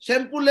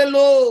 শ্যাম্পু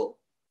লেলো,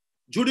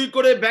 ঝুড়ি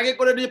করে ব্যাগে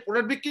করে নিয়ে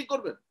প্রোডাক্ট বিক্রি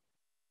করবেন।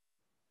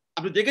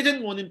 আপনি দেখেছেন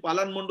কোনদিন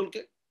পালান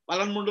মন্ডলকে,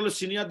 পালান মন্ডলের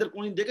সিনিয়রদের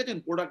কোনদিন দেখেছেন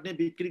প্রোডাক্ট নিয়ে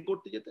বিক্রি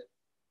করতে যেতে?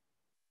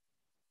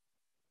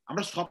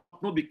 আমরা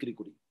স্বপ্ন বিক্রি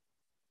করি।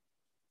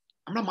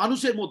 আমরা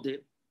মানুষের মধ্যে,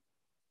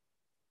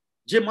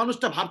 যে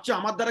মানুষটা ভাবছে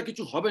আমার দ্বারা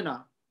কিছু হবে না,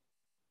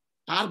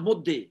 তার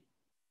মধ্যে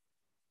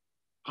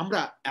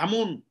আমরা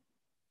এমন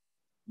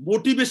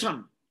মোটিভেশন,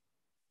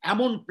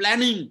 এমন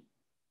প্ল্যানিং,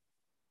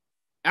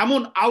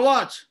 এমন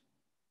আওয়াজ,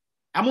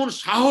 এমন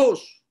সাহস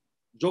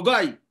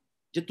যোগাই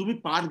যে তুমি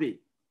পারবে,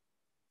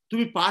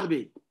 তুমি পারবে।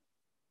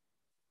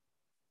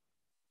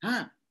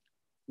 হ্যাঁ,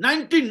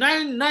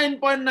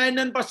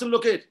 99.99%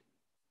 লোকের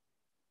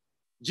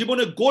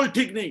জীবনে গোল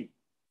ঠিক নেই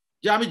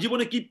যে আমি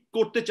জীবনে কি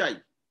করতে চাই।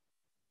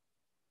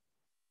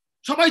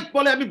 সবাই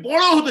বলে আমি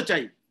বড় হতে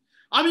চাই,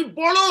 আমি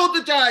বড়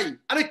হতে চাই।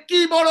 আরে কি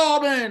বড়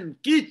হবেন,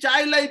 কি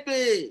চাই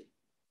লাইফে?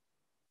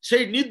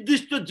 সেই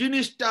নির্দিষ্ট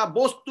জিনিসটা,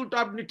 বস্তুটা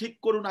আপনি ঠিক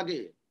করুন আগে।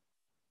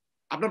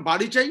 আপনার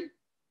বাড়ি চাই?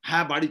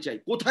 হ্যাঁ বাড়ি চাই।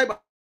 কোথায়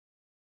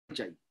বাড়ি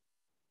চাই?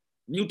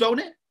 নিউ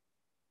টাউনে?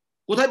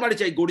 কোথায় বাড়ি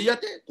চাই?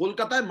 গড়িয়াতে,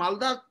 কলকাতায়,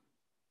 মালদা,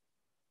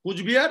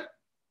 কুচবিহার,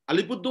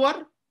 আলিপুরদুয়ার,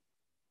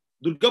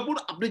 দুর্গাপুর,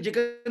 আপনি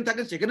যেখানে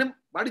থাকেন সেখানে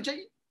বাড়ি চাই?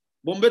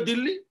 বোম্বে,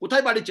 দিল্লি,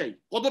 কোথায় বাড়ি চাই?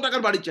 কত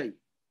টাকার বাড়ি চাই?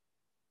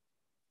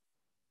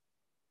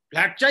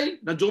 ফ্ল্যাট চাই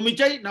না জমি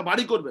চাই না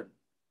বাড়ি করবেন,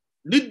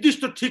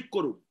 নির্দিষ্ট ঠিক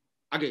করুন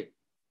আগে,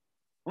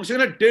 এবং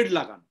সেখানে ডেট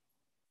লাগান।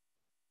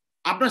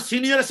 আপনার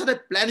সিনিয়রের সাথে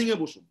প্ল্যানিং এ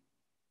বসুন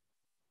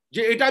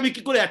যে এটা আমি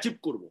কি করে অ্যাচিভ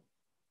করব,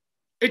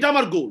 এটা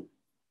আমার গোল,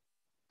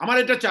 আমার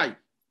এটা চাই,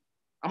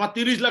 আমার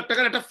 30 লাখ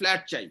টাকার একটা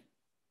ফ্ল্যাট চাই,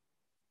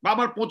 বা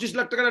আমার 25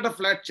 লাখ টাকার একটা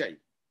ফ্ল্যাট চাই,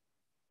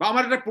 বা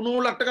আমার একটা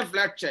 15 লাখ টাকার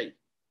ফ্ল্যাট চাই,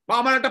 বা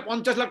আমার একটা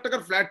 50 লাখ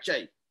টাকার ফ্ল্যাট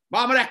চাই, বা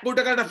আমার 1 কোটি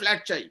টাকার একটা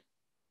ফ্ল্যাট চাই।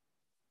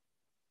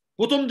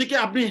 প্রথম দিকে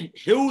আপনি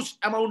হিউজ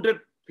অ্যামাউন্টের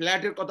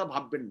ফ্ল্যাটের কথা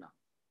ভাববেন না,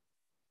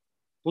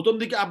 প্রথম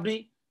দিকে আপনি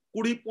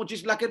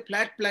 20-25 লাখের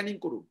ফ্ল্যাট প্ল্যানিং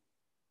করুন।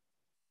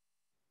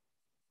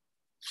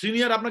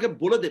 সিনিয়র আপনাকে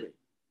বলে দেবে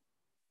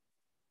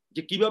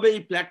যে কিভাবে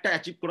এই ফ্ল্যাটটা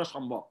অ্যাচিভ করা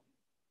সম্ভব।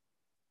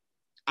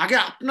 আগে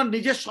আপনার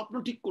নিজের স্বপ্ন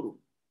ঠিক করুন।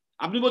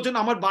 আপনি বলছেন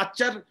আমার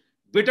বাচ্চার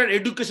বেটার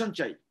এডুকেশন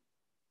চাই,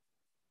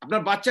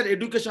 আপনার বাচ্চার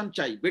এডুকেশন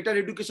চাই, বেটার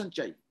এডুকেশন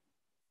চাই,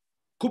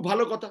 খুব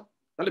ভালো কথা।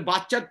 তাহলে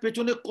বাচ্চার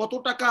পেছনে কত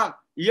টাকা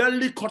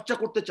ইয়ারলি খরচা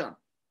করতে চান,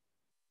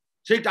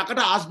 সেই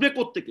টাকাটা আসবে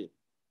কোত্থেকে?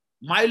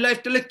 মাই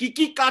লাইফস্টাইলে কি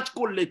কি কাজ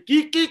করলে, কি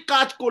কি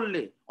কাজ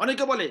করলে।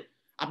 অনেকে বলে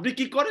আপনি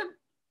কি করেন?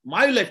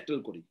 মাই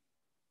লাইফস্টাইল করি।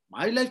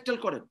 মাই লাইফস্টাইল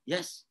করেন?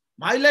 ইয়েস।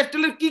 মাই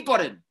লাইফস্টাইলের কি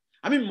করেন?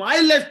 আমি মাই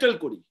লাইফস্টাইল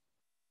করি।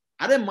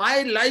 আরে মাই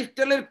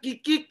লাইফস্টাইলের কি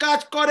কি কাজ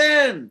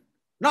করেন?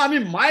 না আমি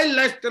মাই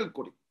লাইফস্টাইল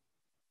করি।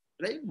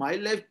 মাই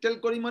লাইফস্টাইল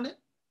করি মানে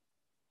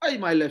এই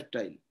মাই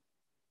লাইফস্টাইল।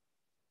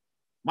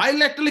 মাই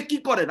লাইফস্টাইলে কি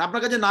করেন?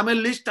 আপনার কাছে নামের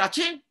লিস্ট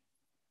আছে?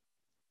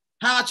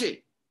 হ্যাঁ আছে।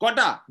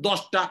 কটা?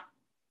 10টা।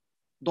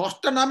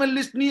 10টা নামের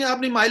লিস্ট নিয়ে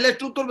আপনি মাই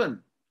লাইফস্টাইল করবেন?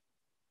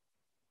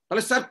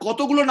 তাহলে স্যার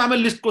কতগুলো নামের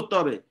লিস্ট করতে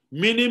হবে?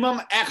 মিনিমাম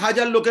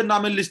 1000 লোকের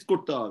নামের লিস্ট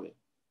করতে হবে,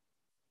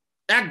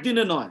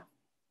 একদিনে নয়।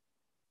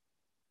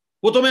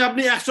 প্রথমে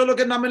আপনি 100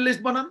 লোকের নামের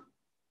লিস্ট বানান,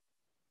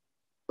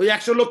 ওই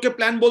 100 লোককে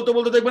প্ল্যান বলতে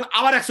বলতে দেখবেন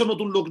আবার 100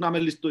 নতুন লোক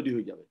নামের লিস্ট তৈরি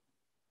হয়ে যাবে।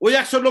 ওই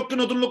 100 লোককে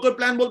নতুন লোকের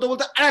প্ল্যান বলতে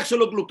বলতে আর 100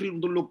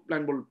 নতুন লোক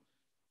প্ল্যান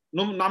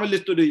নামের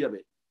লিস্ট তৈরি হয়ে যাবে।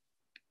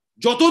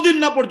 যতদিন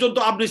না পর্যন্ত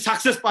আপনি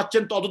সাকসেস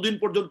পাচ্ছেন ততদিন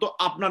পর্যন্ত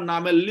আপনার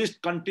নামের লিস্ট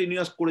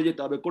কন্টিনিউয়াস করে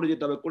যেতে হবে, করে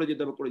যেতে হবে, করে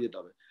যেতে হবে, করে যেতে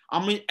হবে।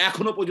 আমি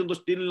এখনো পর্যন্ত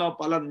স্টিল নাও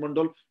পালান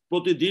মন্ডল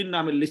প্রতিদিন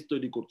নামের লিস্ট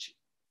তৈরি করছি।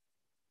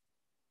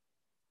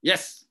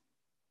 ইয়েস,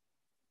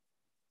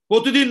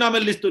 প্রতিদিন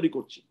নামের লিস্ট তৈরি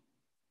করছি।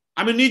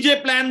 আমি নিজে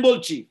প্ল্যান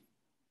বলছি,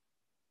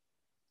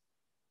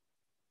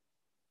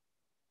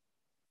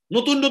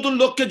 নতুন নতুন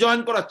লোককে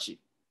জয়েন করাচ্ছি।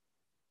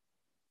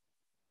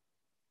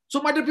 সো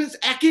মাই ডিয়ার ফ্রেন্ডস,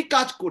 একই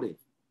কাজ করে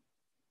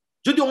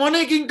যদি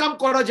অনেক ইনকাম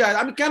করা যায়,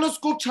 আমি কেন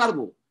স্কোপ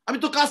ছাড়বো? আমি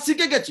তো কাজ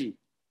শিখে গেছি।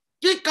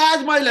 কি কাজ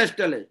মাই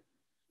লাইফস্টাইলে?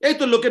 এই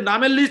তো লোকের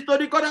নামের লিস্ট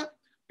তৈরি করা,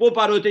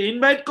 পোপার হইতে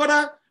ইনভাইট করা,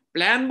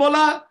 প্ল্যান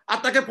বলা, আর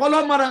তাকে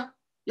ফলোয়ার মারা।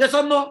 Yes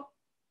or no?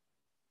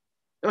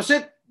 এবার সে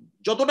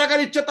যত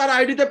টাকার ইচ্ছে তার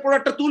আইডিতে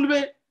প্রোডাক্টটা তুলবে,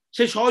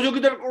 সেই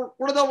সহযোগিতা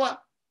করে দেওয়া,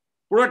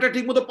 প্রোডাক্টটা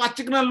ঠিক মতো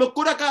পাচ্ছে কিনা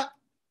লক্ষ্য রাখা,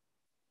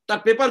 তার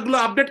পেপার গুলো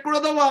আপডেট করে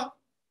দেওয়া,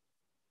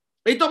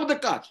 এই তো আমাদের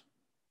কাজ।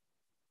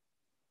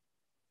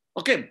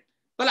 ওকে,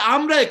 তাহলে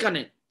আমরা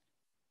এখানে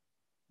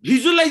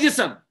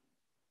ভিজুয়ালাইজেশন,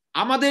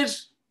 আমাদের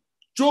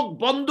চোখ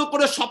বন্ধ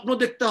করে স্বপ্ন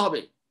দেখতে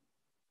হবে।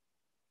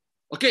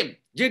 ওকে,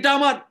 যেটা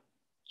আমার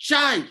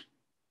চাই,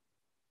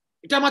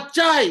 এটা আমার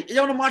চাই। এই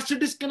যেমন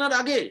মার্সিডিস কেনার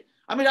আগে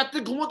আমি রাত্রে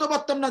ঘুমোতে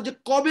পারতাম না যে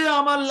কবে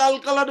আমার লাল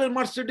কালারের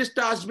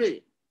মার্সিডিসটা আসবে।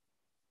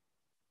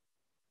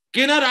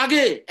 কেনার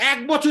আগে 1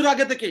 বছর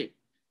আগে থেকে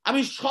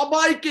আমি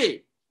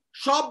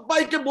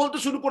সবাইকে বলতে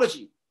শুরু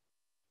করেছি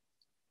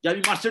যে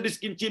আমি মার্সিডিস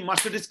কিনছি,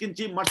 মার্সিডিস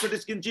কিনছি,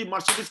 মার্সিডিস কিনছি,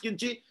 মার্সিডিস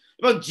কিনছি,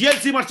 এবং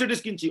জিএলসি মার্সিডিস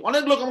কিনছি।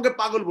 অনেক লোক আমাকে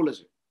পাগল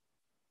বলেছে,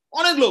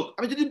 অনেক লোক।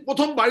 আমি যদি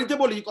প্রথম বাড়িতে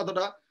বলি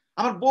কথাটা,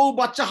 আমার বউ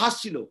বাচ্চা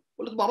হাসছিল,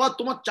 বলে বাবা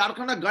তোমার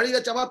 4খানা গাড়ি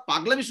আছে, আবার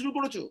পাগলামি শুরু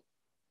করেছো।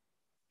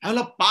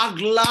 হলো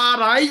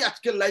পাগলারাই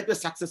আজকের লাইফে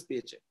সাকসেস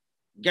পেয়েছে।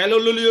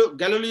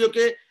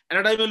 গ্যালিলিওকে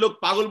একটা টাইমের লোক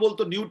পাগল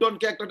বলতো,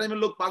 নিউটনকে একটা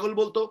টাইমের লোক পাগল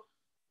বলতো,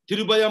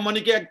 ধীরুভাই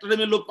আম্বানিকে একটা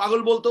টাইমের লোক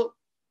পাগল বলতো।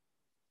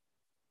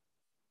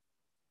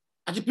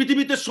 আজ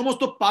পৃথিবীতে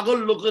সমস্ত পাগল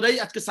লোকেরাই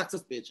আজকে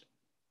সাকসেস পেয়েছে।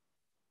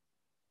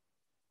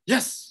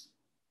 ইয়েস।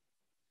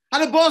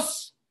 আরে বস,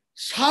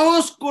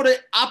 সাহস করে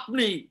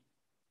আপনি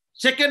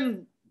second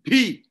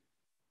V,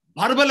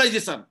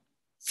 verbalisation,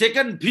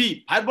 second V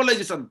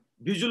verbalisation,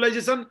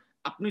 visualisation,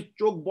 আপনি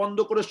চোখ বন্ধ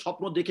করে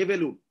স্বপ্ন দেখে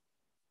ফেলুন।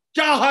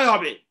 যা হয়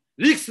হবে,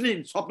 রিস্ক নিন,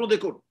 স্বপ্ন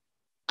দেখুন,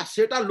 আর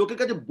সেটা লোকের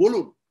কাছে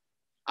বলুন।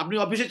 আপনি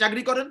অফিসে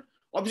চাকরি করেন,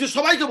 অফিসে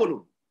সবাইকে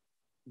বলুন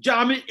যে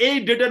আমি এই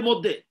ডেটের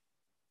মধ্যে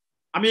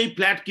আমি এই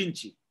ফ্ল্যাট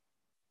কিনছি,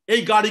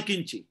 এই গাড়ি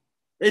কিনছি,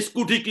 এই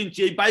স্কুটি কিনছি,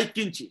 এই বাইক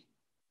কিনছি।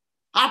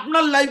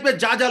 আপনার লাইফে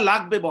যা যা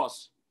লাগবে বস,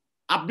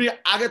 আপনি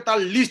আগে তার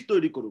লিস্ট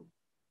তৈরি করুন।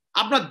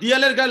 আপনার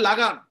দেয়ালের গায়ে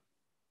লাগান,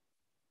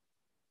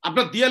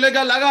 আপনার দেয়ালের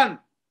গায়ে লাগান,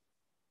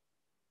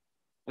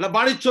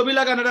 বাড়ির ছবি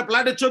লাগান, একটা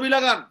ফ্ল্যাটের ছবি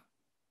লাগান,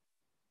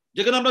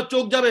 যেখানে আপনার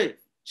চোখ যাবে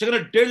সেখানে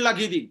ডেট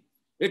লাগিয়ে দিন,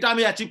 এটা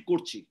আমি অ্যাচিভ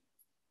করছি।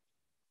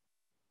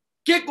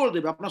 কে করে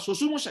দেবে? আপনার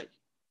শ্বশুর মশাই,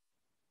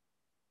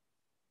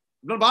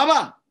 আপনার বাবা,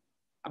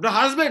 আপনার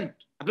হাজবেন্ড,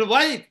 আপনার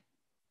ওয়াইফ,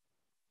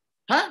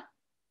 হ্যাঁ,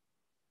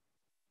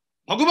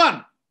 ভগবান,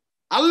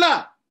 আল্লাহ,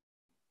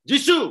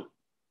 যিশু,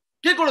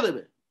 কে করে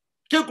দেবে?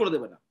 কেউ করে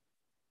দেবে না।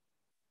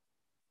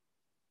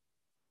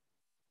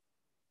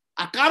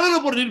 আর কারোর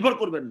উপর নির্ভর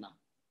করবেন না।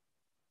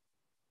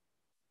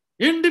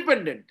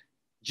 ইন্ডিপেন্ডেন্ট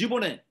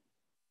জীবনে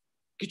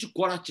কিছু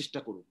করার চেষ্টা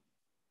করুন।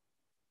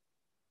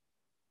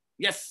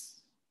 Yes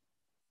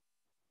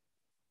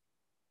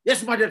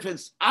yes my dear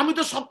friends, আমি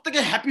তো সব থেকে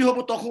হ্যাপি হব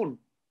তখন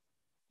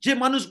যে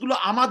মানুষগুলো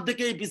আমার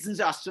দিকে এই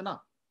বিজনেসে আসছে না,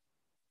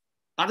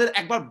 তাদের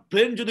একবার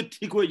ব্রেন যদি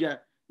ঠিক হয়ে যায়,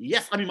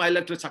 ইয়েস আমি মাই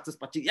লাইফে সাকসেস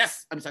পাচ্ছি, ইয়েস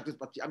আমি সাকসেস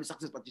পাচ্ছি, আমি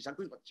সাকসেস পাচ্ছি,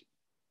 সাকসেস পাচ্ছি,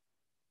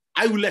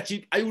 I will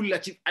achieve, I will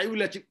achieve, I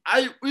will achieve,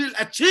 I will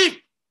achieve,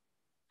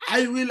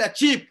 I will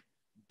achieve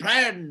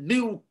brand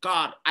new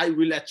car, I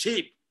will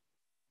achieve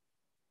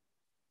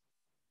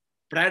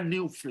brand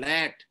new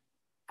flat,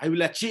 I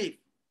will achieve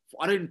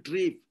foreign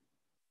trip,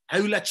 I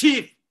will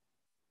achieve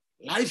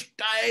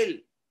lifestyle,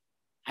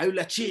 I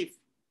will achieve,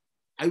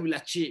 I will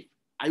achieve,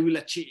 I will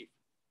achieve,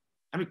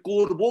 আমি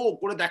করব,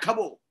 করে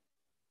দেখাবো।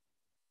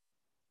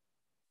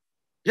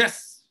 Yes,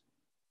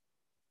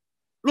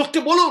 লোককে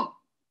বলুন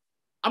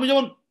আমি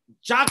যেমন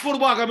যা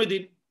করবো আগামী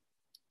দিন,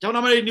 যেমন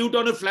আমার এই নিউ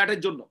টাউনের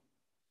ফ্ল্যাটের জন্য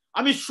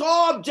আমি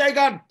সব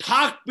জায়গা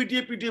ঢাক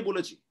পিটিয়ে পিটিয়ে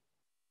বলেছি,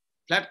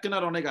 ফ্ল্যাট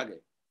কেনার অনেক আগে,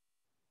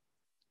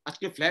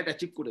 আজকে ফ্ল্যাট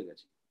অ্যাচিভ করে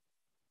গেছে।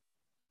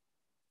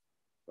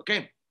 ওকে,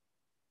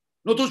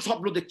 নতুন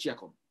স্বপ্ন দেখছি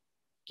এখন,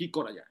 কি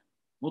করা যায়,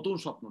 নতুন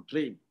স্বপ্ন,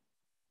 ড্রিম।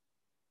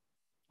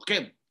 ওকে,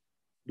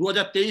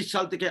 2023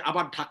 সাল থেকে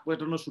আবার ঢাক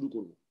পেটানো শুরু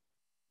করব,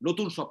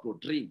 নতুন স্বপ্ন,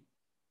 ড্রিম,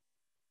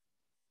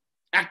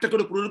 একটা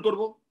করে পূরণ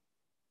করব,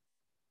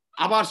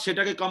 আবার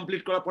সেটাকে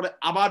কমপ্লিট করার পরে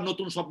আবার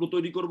নতুন স্বপ্ন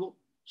তৈরি করব,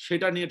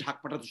 সেটা নিয়ে ঢাক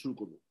পাঠাতে শুরু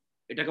করব।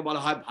 এটাকে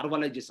বলা হয়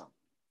ভার্বালাইজেশন।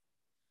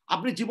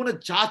 আপনি জীবনে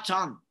যা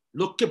চান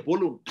লোককে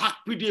বলুন, ঢাক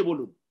পিটিয়ে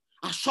বলুন,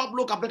 আর সব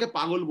লোক আপনাকে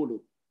পাগল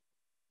বলুন।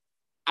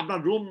 আপনার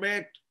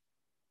রুমমেট,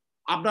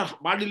 আপনার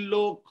বাড়ির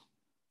লোক,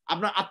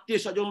 আপনার আত্মীয়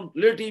স্বজন,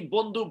 রিলেটিভ,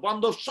 বন্ধু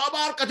বান্ধব,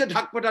 সবার কাছে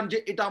ঢাক পাঠান যে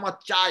এটা আমার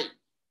চাই।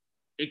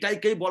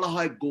 এটাকেই বলা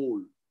হয়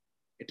গোল,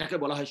 এটাকে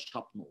বলা হয়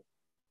স্বপ্ন,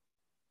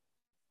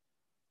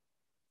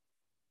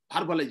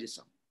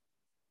 ভার্বালাইজেশন।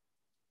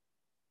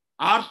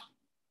 আর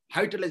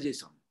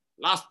ভাইটালাইজেশন,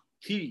 লাস্ট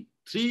থ্রি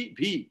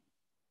ভি,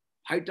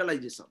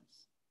 ভাইটালাইজেশন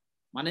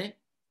মানে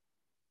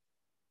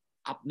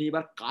আপনি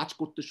এবার কাজ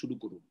করতে শুরু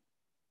করুন।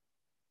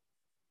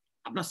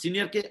 আপনার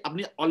সিনিয়রকে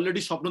আপনি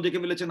অলরেডি স্বপ্ন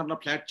দেখে ফেলেছেন,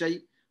 আপনার ফ্ল্যাট চাই,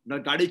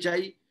 আপনার গাড়ি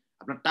চাই,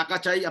 আপনার টাকা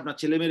চাই, আপনার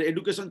ছেলে মেয়ের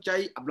এডুকেশন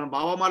চাই, আপনার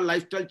বাবা মার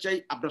লাইফস্টাইল চাই,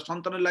 আপনার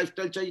সন্তানের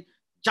লাইফস্টাইল চাই,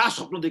 যা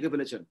স্বপ্ন দেখে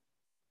ফেলেছেন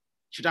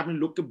সেটা আপনি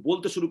লোককে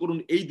বলতে শুরু করুন,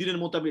 এই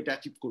দিনের মতো আমি এটা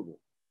অ্যাচিভ করব।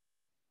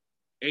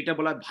 এইটা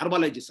বলা হয়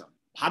ভার্বালাইজেশন,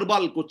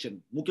 ভার্বাল করছেন,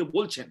 মুখে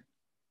বলছেন।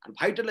 আর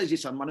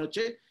ভাইটালাইজেশন মানে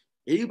হচ্ছে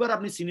এইবার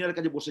আপনি সিনিয়রের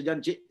কাছে বসে যান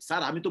যে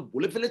স্যার আমি তো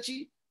বলে ফেলেছি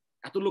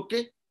এত লোককে,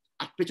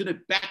 আর পেছনে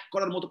ব্যাক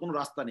করার মতো কোনো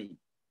রাস্তা নেই।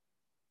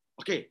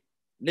 ওকে,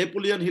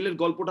 নেপোলিয়ন হিলের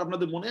গল্পটা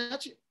আপনাদের মনে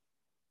আছে?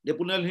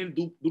 নেপোলিয়ন হিল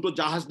দুটো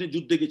জাহাজ নিয়ে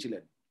যুদ্ধে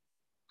গেছিলেন,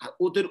 আর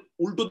ওদের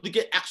উল্টো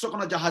দিকে 100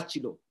 খানা জাহাজ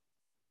ছিল।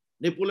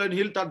 নেপোলিয়ন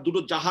হিল তার দুটো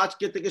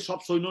জাহাজকে থেকে সব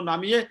সৈন্য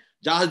নামিয়ে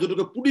জাহাজ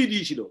দুটোকে পুড়িয়ে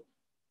দিয়েছিল।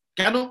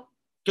 কেন?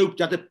 কেউ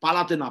যাতে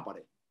পালাতে না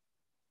পারে।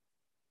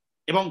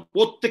 এবং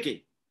প্রত্যেকে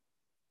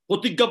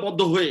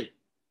প্রতিজ্ঞাবদ্ধ হয়ে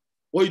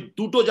ওই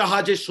দুটো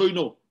জাহাজের সৈন্য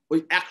ওই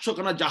 100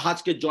 খানা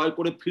জাহাজকে জয়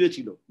করে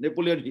ফিরেছিল।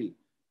 নেপোলিয়ন হিল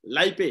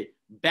লাইফে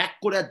ব্যাক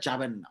করে আর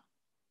যাবেন না,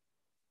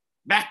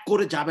 ব্যাক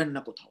করে যাবেন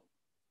না কোথাও।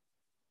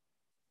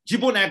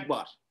 জীবন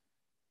একবার,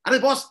 আরে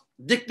বস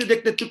দেখতে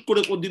দেখতে চুপ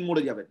করে কোনদিন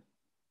মরে যাবেন।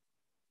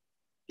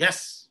 ইয়েস,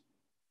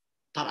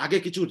 তার আগে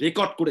কিছু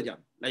রেকর্ড করে যান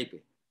লাইফে।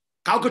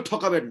 কাউকে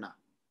ঠকাবেন না,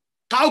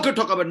 কাউকে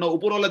ঠকাবেন না,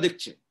 উপরওয়ালা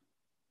দেখছে।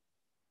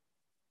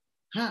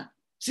 হ্যাঁ,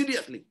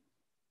 সিরিয়াসলি।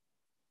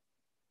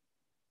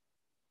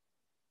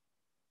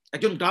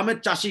 একজন গ্রামের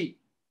চাষি,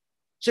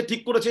 সে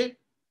ঠিক করেছে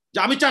যে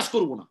আমি চাষ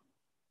করব না,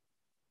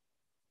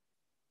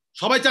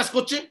 সবাই চাষ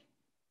করছে,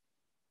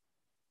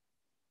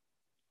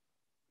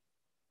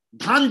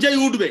 ধান যেই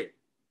উঠবে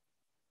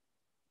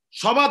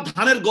সবার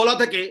ধানের গলা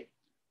থেকে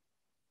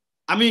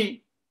আমি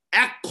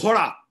এক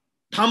খড়া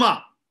থামা,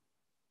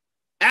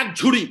 এক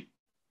ঝুড়ি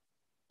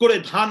করে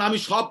ধান আমি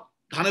সব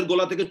ধানের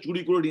গলা থেকে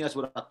চুরি করে নিয়ে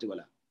আসবো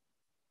রাত্রিবেলা,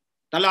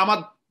 তাহলে আমার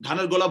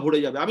ধানের গলা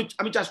ভরে যাবে,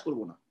 আমি চাষ করব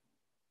না।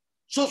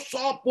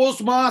 সব পৌষ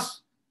মাস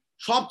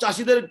সব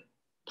চাষিদের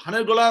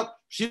ধানের গলা,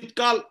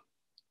 শীতকাল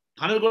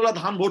ধানের গলা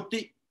ধান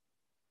ভর্তি।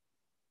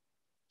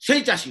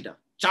 সেই চাষিটা,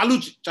 চালু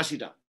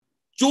চাষিটা,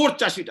 চোর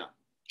চাষিটা,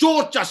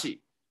 চোর চাষি,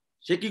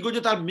 সে কি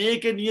করছে, তার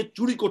মেয়েকে নিয়ে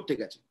চুরি করতে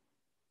গেছে।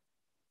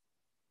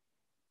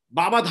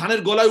 বাবা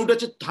ধানের গলায়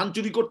উঠেছে ধান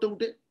চুরি করতে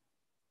উঠে,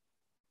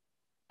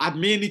 আর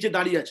মেয়ে নিচে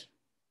দাঁড়িয়ে আছে।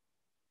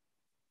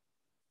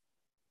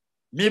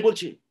 মেয়ে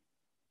বলছে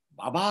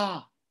বাবা,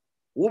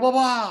 ও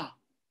বাবা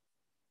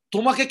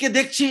তোমাকে কে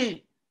দেখছে?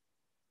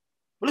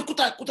 বলে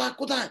কোথায় কোথায়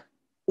কোথায়?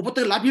 উপর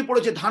থেকে লাফিয়ে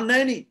পড়েছে, ধান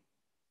নেয়নি,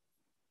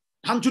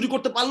 ধান চুরি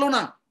করতে পারলো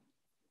না,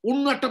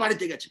 অন্য একটা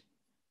বাড়িতে গেছে।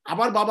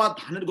 আবার বাবা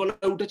ধানের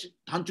গলায় উঠেছে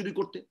ধান চুরি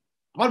করতে,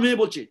 আবার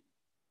মেয়ে বলছে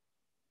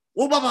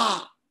ও বাবা,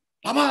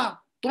 বাবা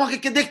তোমাকে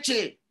কে দেখছে?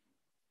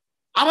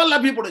 আবার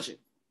লাফিয়ে পড়েছে,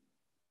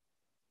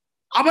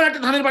 আবার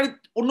একটা ধানের বাড়ি,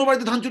 অন্য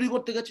বাড়িতে ধান চুরি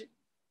করতে গেছে।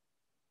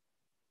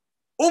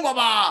 ও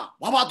বাবা,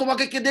 বাবা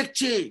তোমাকে কে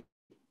দেখছে?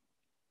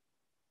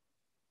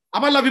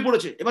 আবার লাফিয়ে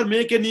পড়েছে। এবার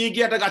মেয়েকে নিয়ে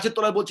গিয়ে একটা গাছের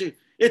তলায় বলছে,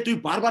 এ তুই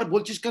বারবার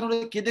বলছিস কেন রে?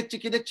 কে দেখছে,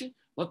 কে দেখছে?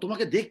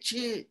 তোমাকে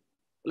দেখছে।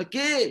 বলে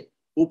কে?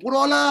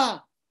 উপরওয়ালা।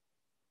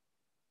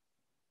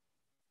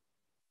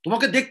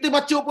 তোমাকে দেখতে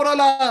পাচ্ছে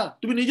উপরওয়ালা।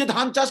 তুমি নিজে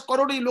ধান চাষ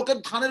করোনি, লোকের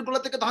ধানের গোলা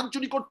থেকে ধান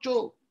চুরি করছো।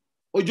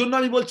 ওই জন্য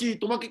আমি বলছি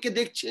তোমাকে কে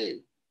দেখছে।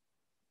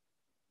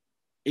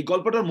 এই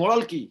গল্পটার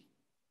মোরাল কি?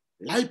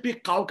 লাইফে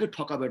কাউকে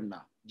ঠকাবেন না।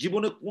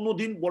 জীবনে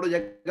কোনোদিন বড়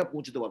জায়গায়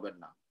পৌঁছতে পারবেন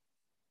না,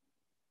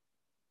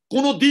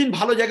 কোনোদিন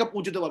ভালো জায়গায়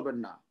পৌঁছতে পারবেন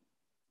না।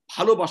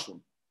 ভালোবাসুন,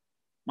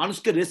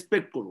 মানুষকে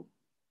রেসপেক্ট করুন,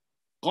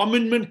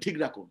 কমিটমেন্ট ঠিক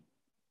রাখুন।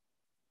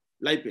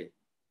 লাইফে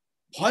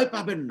ভয়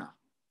পাবেন না,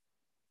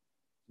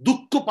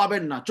 দুঃখ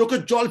পাবেন না,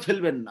 চোখের জল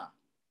ফেলবেন না।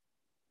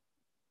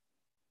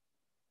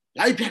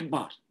 লাইফ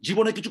একবার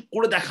জীবনে কিছু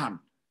করে দেখান।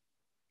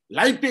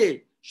 লাইফে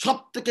সব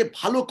থেকে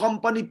ভালো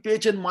কোম্পানি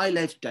পেয়েছেন মাই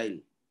লাইফস্টাইল।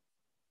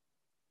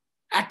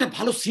 একটা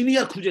ভালো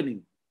সিনিয়র খুঁজে নিন,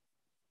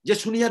 যে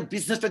সিনিয়র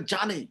বিজনেসটা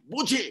জানে,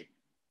 বোঝে।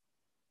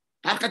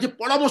 তার কাছে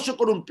পরামর্শ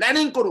করুন,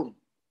 প্ল্যানিং করুন,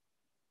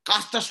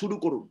 কাজটা শুরু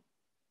করুন।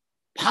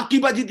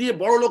 ফাঁকিবাজি দিয়ে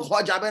বড় লোক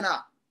হওয়া যাবে না।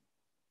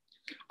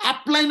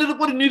 আপলাইনের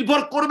উপর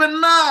নির্ভর করবেন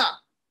না,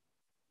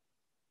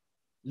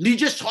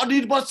 নিজে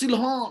স্বনির্ভরশীল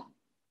হন।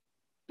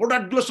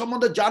 প্রোডাক্টগুলো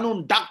সম্বন্ধে জানুন।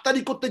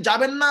 ডাক্তারি করতে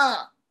যাবেন না,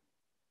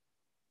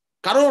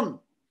 কারণ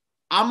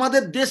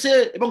আমাদের দেশে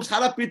এবং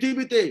সারা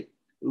পৃথিবীতে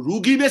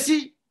রোগী বেশি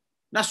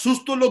না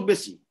সুস্থ লোক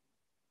বেশি?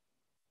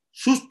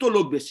 সুস্থ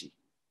লোক বেশি।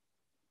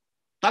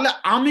 তাহলে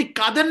আমি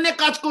কাদের নিয়ে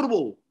কাজ করব?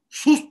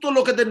 সুস্থ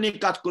লোকেদের নিয়ে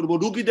কাজ করব,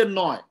 রোগীদের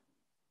নয়।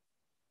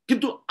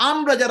 কিন্তু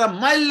আমরা যারা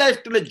মাই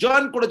লাইফস্টাইলে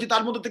জয়েন করেছি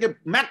তার মধ্যে থেকে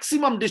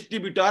ম্যাক্সিমাম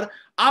ডিস্ট্রিবিউটর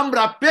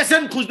আমরা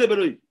পেশেন্ট খুঁজতে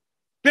বেরোই।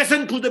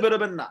 পেশেন্ট খুঁজতে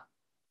বেরোবেন না,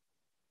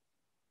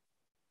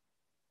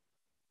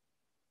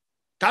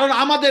 কারণ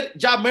আমাদের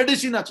যা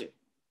মেডিসিন আছে,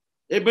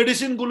 এই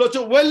মেডিসিন গুলো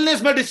হচ্ছে ওয়েলনেস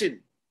মেডিসিন,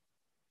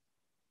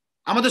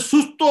 আমাদের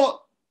সুস্থ,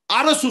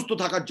 আরো সুস্থ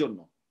থাকার জন্য।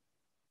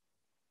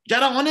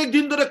 যারা অনেক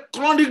দিন ধরে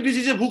ক্রনিক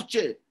ডিজিজে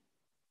ভুগছে,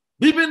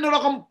 বিভিন্ন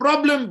রকম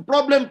প্রবলেম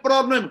প্রবলেম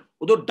প্রবলেম,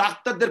 ওদের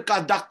ডাক্তারদের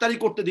কাজ ডাক্তারি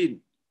করতে দিন।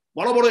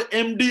 বড় বড়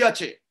এমডি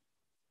আছে,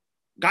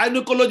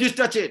 গাইনোকোলজিস্ট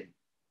আছে,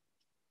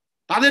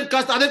 তাদের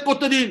কাজ তাদের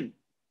করতে দিন।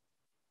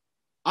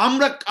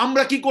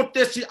 আমরা কি করতে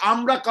এসেছি?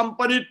 আমরা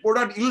কোম্পানির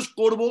প্রোডাক্ট ইউজ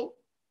করব,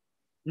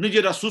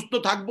 নিজেরা সুস্থ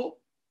থাকবো,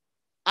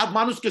 আর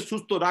মানুষকে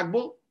সুস্থ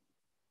রাখবো,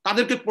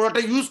 তাদেরকে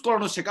প্রোডাক্টটা ইউজ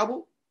করানো শেখাবো।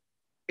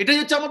 এটাই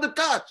হচ্ছে আমাদের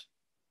কাজ।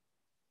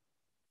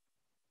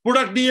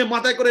 প্রোডাক্ট নিয়ে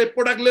মাথায় করে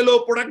প্রোডাক্ট লেলো,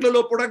 প্রোডাক্ট লেলো,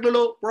 প্রোডাক্ট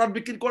লেলো। প্রোডাক্ট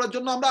বিক্রি করার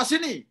জন্য আমরা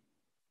আসিনি,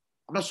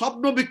 আমরা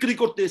স্বপ্ন বিক্রি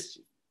করতে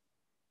এসেছি।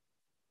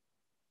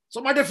 So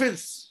my dear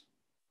friends,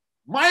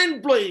 mind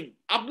blowing.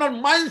 আপনার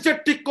মাইন্ডসেট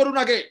ঠিক করুন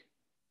আগে,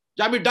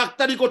 যে আমি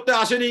ডাক্তারি করতে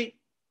আসিনি,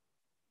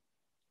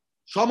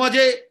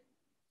 সমাজে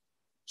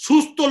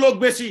সুস্থ লোক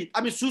বেশি,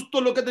 আমি সুস্থ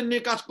লোকেদের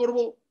নিয়ে কাজ করব।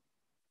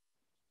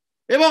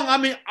 এবং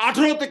আমি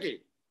 18 থেকে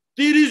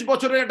 30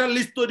 বছরের একটা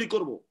লিস্ট তৈরি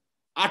করব।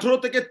 18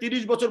 থেকে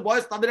 30 বছর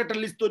বয়স, তাদের একটা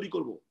লিস্ট তৈরি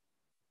করব,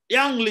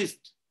 ইয়াং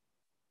লিস্ট।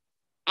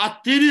 আর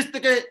 30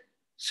 থেকে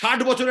 60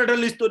 বছরের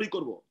একটা লিস্ট তৈরি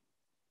করব।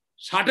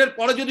 60-এর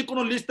পরে যদি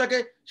কোনো লিস্ট থাকে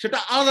সেটা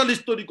আলাদা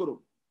লিস্ট তৈরি করুন।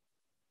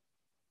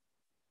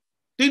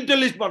 3টে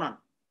লিস্ট বানান,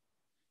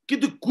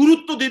 কিন্তু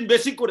গুরুত্ব দিন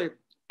বেশি করে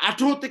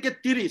 18 থেকে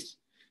 30,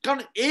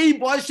 কারণ এই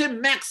বয়সে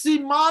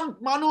ম্যাক্সিমাম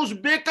মানুষ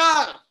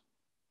বেকার,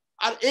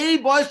 আর এই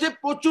বয়সে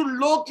প্রচুর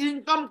লোক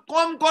ইনকাম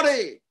কম করে।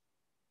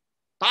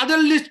 তাদের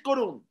লিস্ট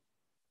করুন।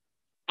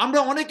 আমরা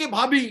অনেকে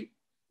ভাবি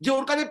যে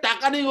ওর কাছে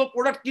টাকা নেই, ও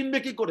প্রোডাক্ট কিনবে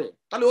কি করে?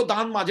 তাহলে ও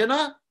দান মাজে না?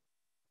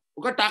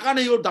 ওর টাকা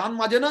নেই, ওর দান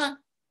মাজে না?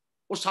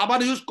 ও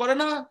সাবান ইউজ করে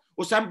না?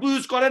 ও শ্যাম্পু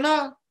ইউজ করে না?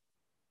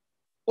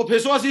 ও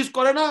ফেস ওয়াশ ইউজ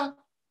করে না?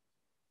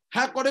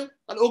 হ্যাঁ করে।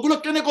 তাহলে ওগুলো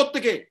কেনে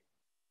কোত্থেকে?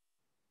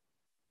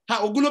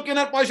 হ্যাঁ, ওগুলো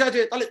কেনার পয়সা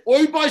আছে, তাহলে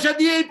ওই পয়সা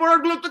দিয়ে এই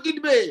প্রোডাক্টগুলো তো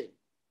কিনবে।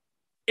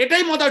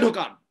 এটাই মাথায়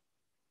ঢোকান।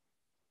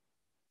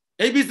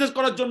 এই বিজনেস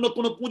করার জন্য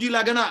কোনো পুঁজি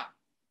লাগে না,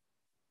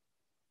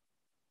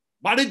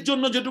 বাড়ির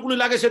জন্য যেটুকুনি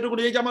লাগে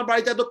সেটুকুনি। এই যে আমার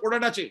বাড়িতে এত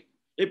প্রোডাক্ট আছে,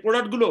 এই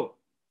প্রোডাক্টগুলো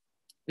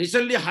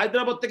রিসেন্টলি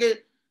হায়দ্রাবাদ থেকে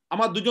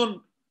আমার দুজন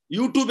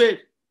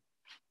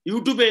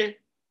ইউটিউবে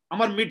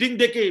আমার মিটিং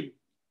দেখে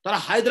তারা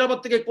হায়দ্রাবাদ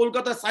থেকে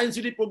কলকাতা সায়েন্স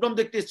সিটি প্রোগ্রাম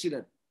দেখতে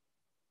এসেছিলেন।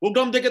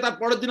 প্রোগ্রাম দেখে তার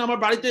পরের দিন আমার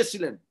বাড়িতে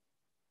এসেছিলেন।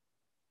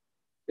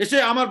 এসে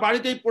আমার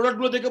বাড়িতে এই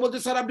প্রোডাক্টগুলো দেখে বলছে,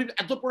 স্যার আপনি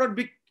এত প্রোডাক্ট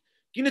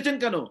কিনেছেন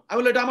কেন? আমি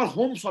বলি, এটা আমার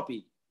হোম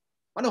শপিং।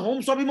 মানে হোম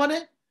শপিং মানে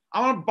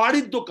আমার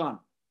বাড়ির দোকান।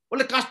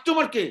 বলে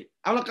কাস্টমার কে?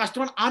 আমি বললাম,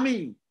 কাস্টমার আমি।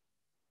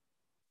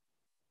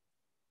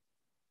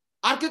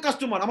 আর কে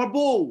কাস্টমার? আমার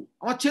বউ,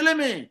 আমার ছেলে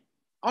মেয়ে,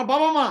 আমার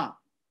বাবা মা,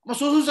 আমার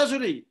শ্বশুর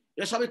শাশুড়ি,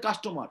 এসবই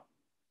কাস্টমার।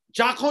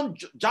 যখন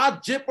যার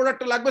যে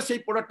প্রোডাক্টটা লাগবে সেই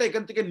প্রোডাক্টটা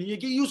এখান থেকে নিয়ে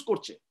গিয়ে ইউজ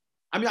করছে,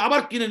 আমি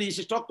আবার কিনে নিয়ে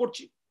এসে স্টক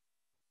করছি।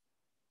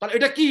 তাহলে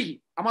এটা কি?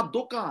 আমার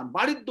দোকান,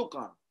 বাড়ির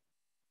দোকান।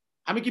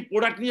 আমি কি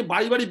প্রোডাক্ট নিয়ে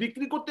বাড়ি বাড়ি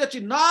বিক্রি করতে যাচ্ছি?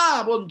 না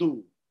বন্ধু,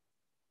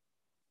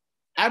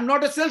 I am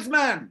not a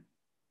salesman.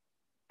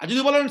 আর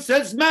যদি বলেন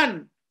সেলসম্যান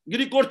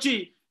গিরি করছি,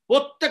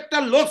 প্রত্যেকটা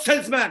লোক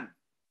সেলসম্যান।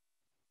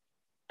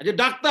 যে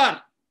ডাক্তার,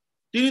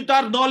 তিনি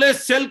তার নলেজ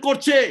সেল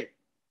করছে,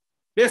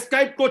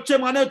 প্রেসক্রাইব করছে,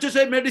 মানে হচ্ছে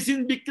সে মেডিসিন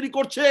বিক্রি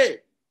করছে,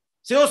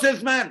 সেও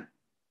সেলসম্যান।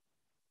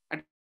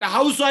 একটা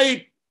হাউস ওয়াইফ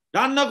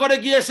রান্নাঘরে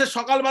গিয়ে এসে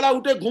সকালবেলা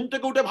উঠে ঘুম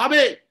থেকে উঠে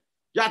ভাবে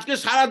যে আজকে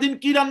সারাদিন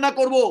কি রান্না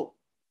করব,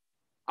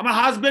 আমার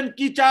হাজবেন্ড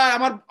কি চায়,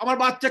 আমার আমার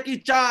বাচ্চা কি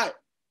চায়,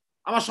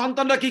 আমার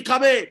সন্তানরা কি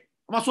খাবে,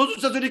 আমার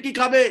শ্বশুর শাশুড়ি কি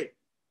খাবে।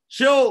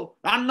 সেও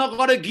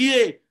রান্নাঘরে গিয়ে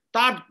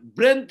তার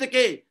ব্রেন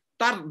থেকে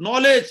তার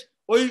নলেজ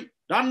ওই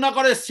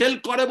রান্নাঘরে সেল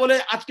করে বলে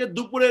আজকে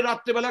দুপুরে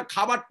রাত্রেবেলার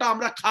খাবারটা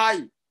আমরা খাই।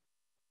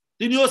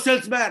 তিনিও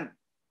সেলসম্যান।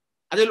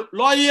 আজ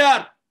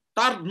লয়ার,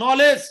 তার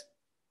নলেজ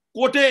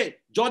কোর্টে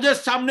জজের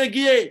সামনে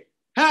গিয়ে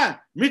হ্যাঁ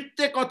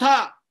মিথ্যে কথা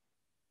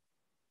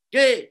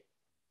কে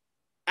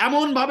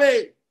এমন ভাবে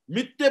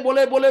মিথ্যে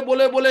বলে বলে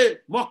বলে বলে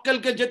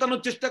মক্কেলকে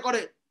জেতানোর চেষ্টা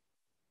করে।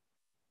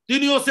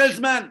 তিনিও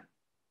সেলসম্যান।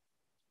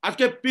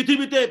 আজকে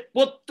পৃথিবীতে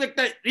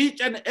প্রত্যেকটা রিচ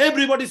এন্ড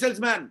এভরিবডি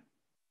সেলসম্যান।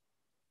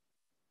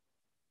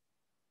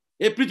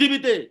 এই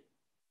পৃথিবীতে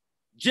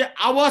যে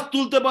আওয়াজ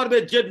তুলতে পারবে,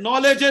 যে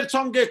নলেজের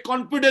সঙ্গে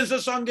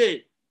কনফিডেন্সের সঙ্গে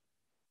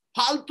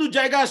ফালতু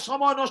জায়গায়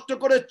সময় নষ্ট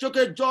করে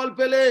চোখে জল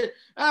ফেলে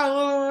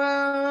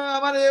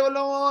আমার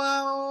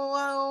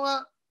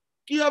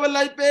কি হবে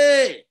লাইফে,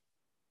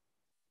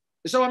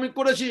 এসব আমি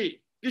করেছি,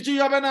 কিছুই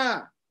হবে না।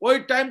 ওই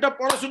টাইমটা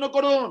পড়াশুনো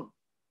করুন,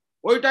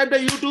 ওই টাইমটা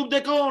ইউটিউব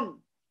দেখুন,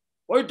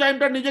 ওই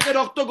টাইমটা নিজেকে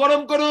রক্ত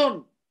গরম করুন,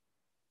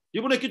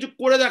 জীবনে কিছু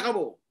করে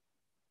দেখাবো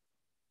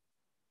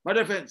my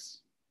dear friends.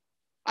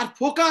 R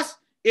focus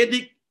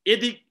এদিক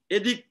এদিক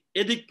এদিক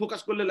এদিক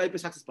ফোকাস করলে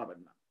লাইফে সাকসেস পাবেন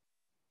না।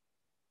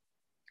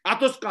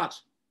 আতস কাজ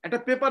একটা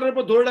পেপারের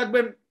উপর ধরে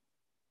রাখবেন,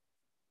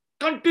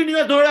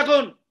 কন্টিনিউয়াস ধরে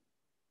রাখুন।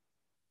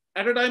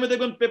 একটা টাইমে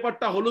দেখবেন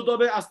পেপারটা হলুদ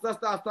হবে, আস্তে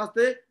আস্তে আস্তে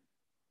আস্তে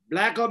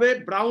ব্ল্যাক হবে,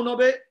 ব্রাউন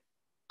হবে,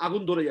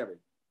 আগুন ধরে যাবে।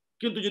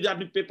 কিন্তু যদি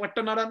আপনি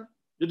পেপারটা নাড়ান,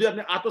 যদি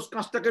আপনি আতস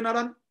কাঁচটাকে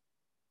নাড়ান,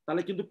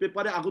 তাহলে কিন্তু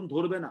পেপারে আগুন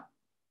ধরবে না।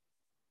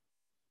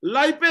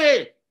 লাইফে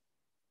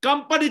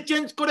কোম্পানি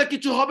চেঞ্জ করে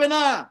কিছু হবে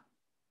না,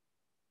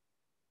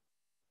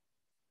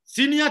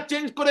 সিনিয়র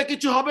চেঞ্জ করে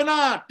কিছু হবে না,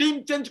 টিম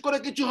চেঞ্জ করে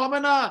কিছু হবে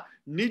না,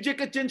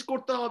 নিজেকে চেঞ্জ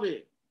করতে হবে।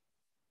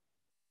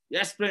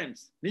 ইয়েস ফ্রেন্ডস,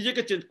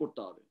 নিজেকে চেঞ্জ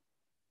করতে হবে।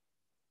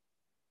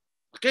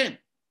 ওকে,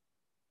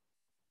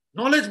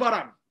 নলেজ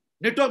বাড়ান।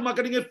 নেটওয়ার্ক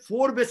মার্কেটিং এর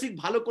 4 বেসিক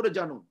ভালো করে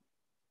জানুন।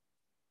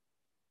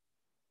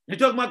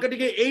 নেটওয়ার্ক মার্কেটিং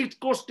এর 8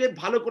 কোর স্টেপ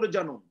ভালো করে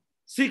জানুন।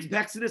 6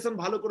 ভ্যাকসিনেশন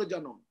ভালো করে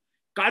জানুন।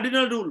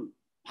 কার্ডিনাল রুল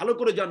ভালো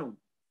করে জানুন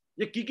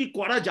যে কি কি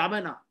করা যাবে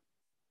না।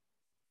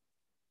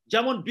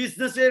 যেমন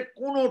বিজনেসের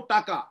কোনো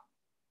টাকা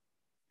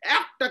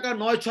 1 টাকা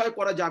 9-6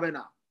 করা যাবে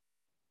না।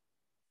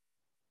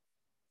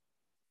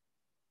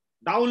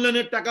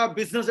 ডাউনলাইনের টাকা,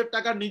 বিজনেসের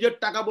টাকা নিজের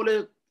টাকা বলে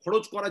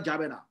খরচ করা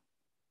যাবে না।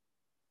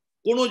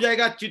 কোনো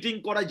জায়গায় চিটিং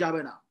করা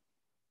যাবে না।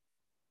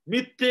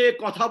 মিথ্যে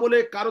কথা বলে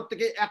কারোর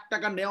থেকে 1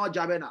 টাকা নেওয়া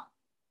যাবে না।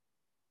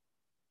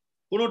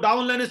 কোনো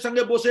ডাউনলাইনের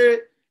সঙ্গে বসে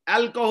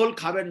অ্যালকোহল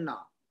খাবেন না।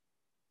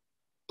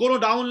 কোনো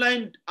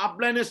ডাউনলাইন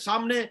আপলাইনের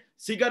সামনে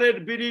সিগারেট,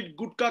 বিড়ি,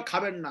 গুটকা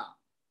খাবেন না।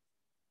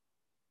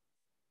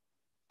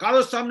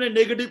 কারোর সামনে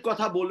নেগেটিভ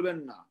কথা বলবেন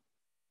না।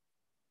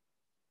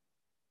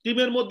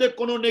 টিমের মধ্যে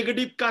কোনো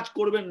নেগেটিভ কাজ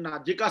করবেন না,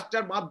 যে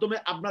কাজটার মাধ্যমে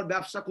আপনার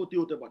ব্যবসা ক্ষতি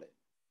হতে পারে।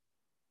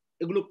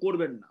 এগুলো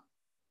করবেন না।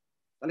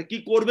 তাহলে কি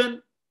করবেন?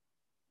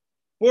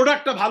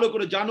 প্রোডাক্টটা ভালো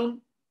করে জানুন,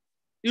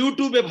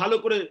 ইউটিউবে ভালো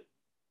করে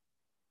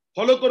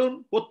ফলো করুন,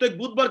 প্রত্যেক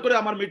বুধবার করে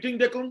আমার মিটিং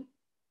দেখুন,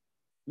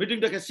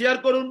 মিটিংটাকে শেয়ার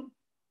করুন,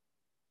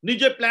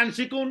 নিজে প্ল্যান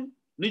শিখুন,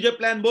 নিজে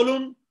প্ল্যান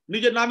বলুন,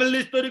 নিজে নামের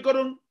লিস্ট তৈরি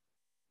করুন,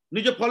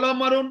 নিজে ফলো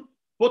মারুন,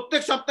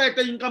 প্রত্যেক সপ্তাহে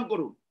একটা ইনকাম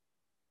করুন,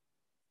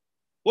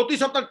 প্রতি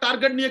সপ্তাহ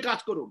টার্গেট নিয়ে কাজ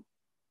করুন।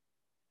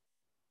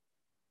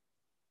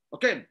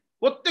 ওকে,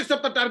 প্রত্যেক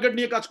সপ্তাহ টার্গেট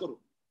নিয়ে কাজ করুন,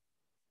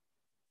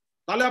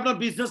 তাহলে আপনার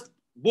বিজনেস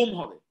বুম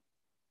হবে।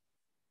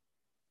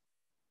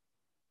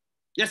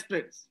 ইয়েস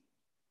ফ্রেন্ডস,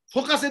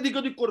 ফোকাস এদিক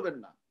ওদিক করবেন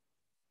না।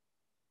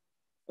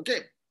 ওকে,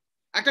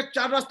 একটা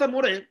 4 রাস্তার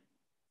মোড়ে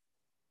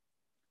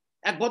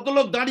এক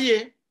ভদ্রলোক দাঁড়িয়ে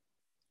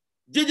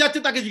যে যাচ্ছে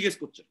তাকে জিজ্ঞেস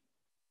করছে,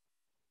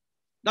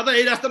 দাদা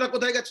এই রাস্তাটা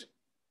কোথায় গেছে?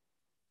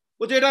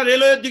 বলছে এটা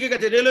রেলওয়ের দিকে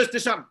গেছে, রেলওয়ে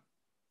স্টেশন।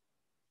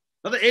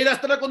 দাদা এই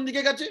রাস্তাটা কোন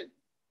দিকে গেছে?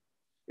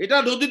 এটা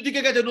নদীর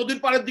দিকে গেছে, নদীর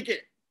পাড়ের দিকে।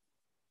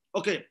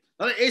 ওকে,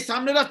 দাদা এই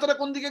সামনের রাস্তাটা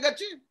কোন দিকে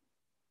গেছে?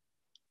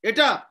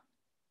 এটা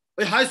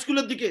ওই হাই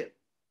স্কুলের দিকে।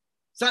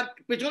 স্যার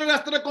পেছনের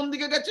রাস্তাটা কোন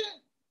দিকে গেছে?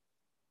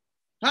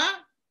 হ্যাঁ,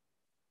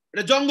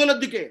 এটা জঙ্গলের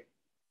দিকে।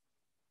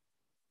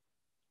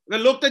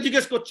 লোকটা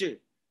জিজ্ঞেস করছে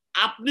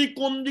আপনি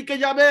কোন দিকে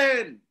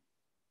যাবেন?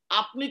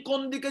 আপনি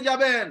কোন দিকে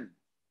যাবেন?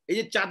 এই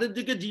যে চাঁদের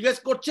দিকে জিজ্ঞেস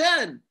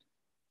করছেন,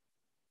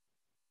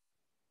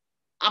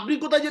 আপনি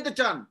কোথায় যেতে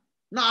চান?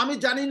 না আমি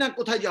জানি না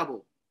কোথায় যাব।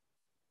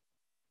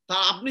 তা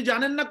আপনি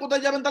জানেন না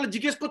কোথায় যাবেন, তাহলে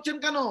জিজ্ঞেস করছেন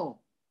কেন?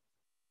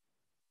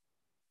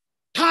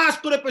 ঠাস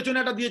করে পেছনে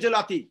একটা দিয়েছে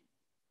লাথি।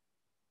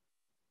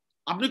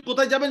 আপনি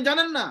কোথায় যাবেন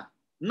জানেন না?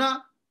 না।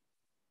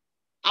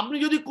 আপনি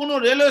যদি কোনো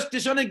রেলওয়ে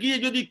স্টেশনে গিয়ে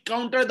যদি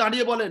কাউন্টারে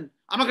দাঁড়িয়ে বলেন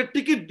আমাকে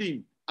টিকিট দিন,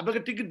 আপনাকে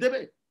টিকিট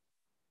দেবে?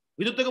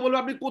 ভিতর থেকে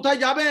বলবে আপনি কোথায়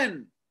যাবেন?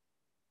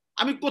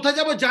 আমি কোথায়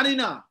যাব জানি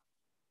না।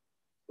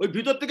 ওই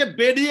ভিতর থেকে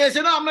বেরিয়ে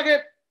এসে না আপনাকে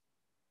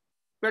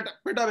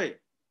পেটাবে।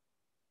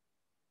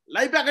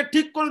 লাইফে আগে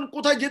ঠিক করুন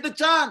কোথায় যেতে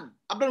চান,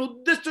 আপনার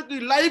উদ্দেশ্য কি,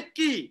 লাইফ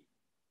কি,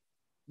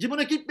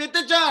 জীবনে কি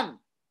পেতে চান।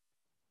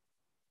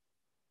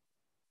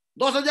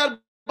 10,000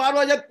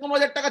 12,000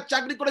 15,000 টাকার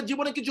চাকরি করে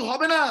জীবনে কিছু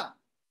হবে না।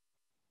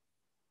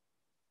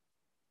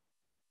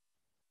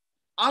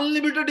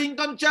 আনলিমিটেড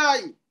ইনকাম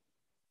চাই।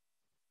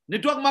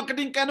 নেটওয়ার্ক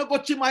মার্কেটিং কেন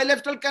করছি, মাই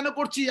লাইফস্টাইল কেন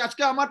করছি?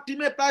 আজকে আমার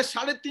টিমে প্রায়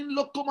 3.5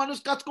 লক্ষ মানুষ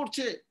কাজ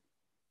করছে।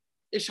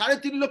 এই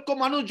 3.5 লক্ষ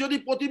মানুষ যদি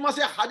প্রতি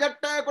মাসে 1,000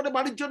 টাকা করে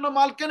বাড়ির জন্য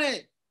মাল কেনে,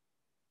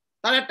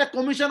 তার একটা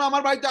কমিশন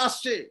আমার বাড়িতে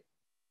আসছে।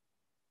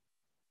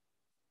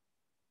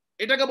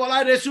 এটাকে বলা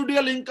হয়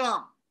residual income.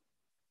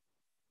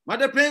 My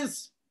dear friends,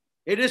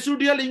 এই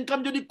রেসিডুয়াল ইনকাম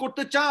যদি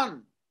করতে চান,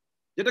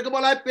 যেটাকে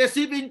বলা হয়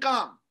প্যাসিভ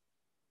ইনকাম।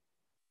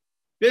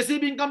 প্যাসিভ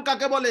ইনকাম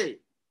কাকে বলে?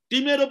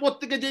 টিমের ওপর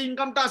থেকে যে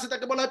ইনকামটা আসে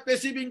তাকে বলা হয়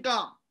প্যাসিভ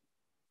ইনকাম।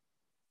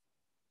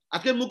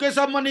 আজকে মুকেশ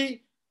আম্বানি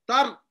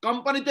তার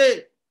কোম্পানিতে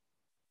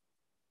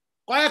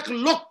কয়েক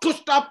লক্ষ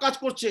স্টাফ কাজ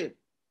করছে,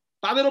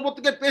 তাদের ওপর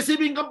থেকে প্যাসিভ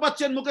ইনকাম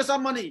পাচ্ছেন মুকেশ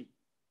আম্বানি।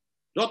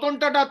 রতন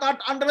টাটা তার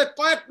আন্ডারে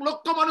কয়েক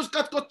লক্ষ মানুষ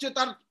কাজ করছে,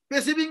 তার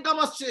প্যাসিভ ইনকাম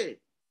আসছে।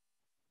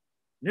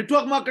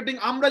 নেটওয়ার্ক মার্কেটিং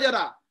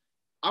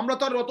আমরা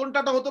তো আর রতন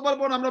টাটা হতে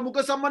পারবো না, আমরা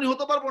মুকেশ আম্বানি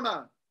হতে পারবো না,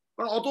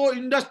 কারণ অত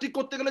ইন্ডাস্ট্রি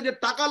করতে গেলে যে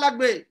টাকা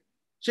লাগবে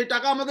সেই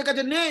টাকা আমাদের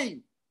কাছে নেই।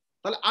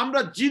 তাহলে আমরা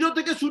জিরো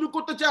থেকে শুরু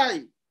করতে চাই,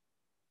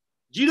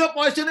 জিরো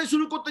পয়সা নিয়ে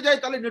শুরু করতে চাই,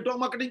 তাহলে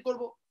নেটওয়ার্ক মার্কেটিং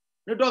করব।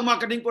 নেটওয়ার্ক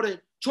মার্কেটিং করে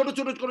ছোট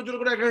ছোট ছোট ছোট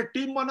করে একটা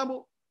টিম বানাবো।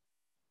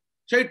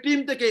 সেই টিম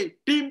থেকে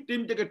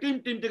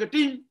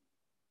টিম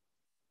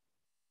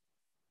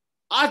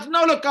আজ না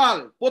হলো কাল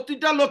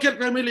প্রতিটা লোকের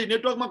ফ্যামিলি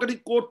নেটওয়ার্ক মার্কেটিং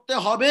করতে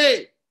হবে।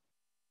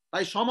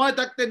 তাই সময়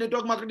থাকতে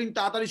নেটওয়ার্ক মার্কেটিং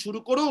তাড়াতাড়ি শুরু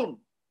করুন।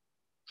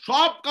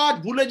 সব কাজ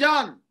ভুলে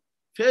যান,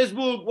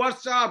 ফেসবুক,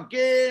 হোয়াটসঅ্যাপ,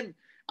 গেম,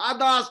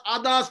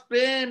 আদার্স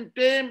প্রেম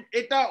টেম,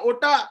 এটা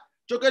ওটা,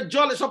 চোখের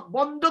জল, এসব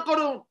বন্ধ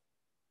করুন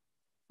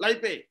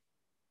লাইফে।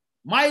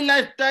 মাই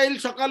লাইফস্টাইল,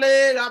 সকালে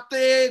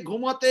রাতে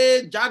ঘুমাতে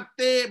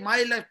জাগতে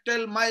মাই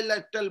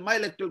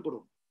লাইফস্টাইল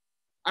করুন।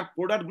 আর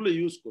প্রোডাক্ট গুলো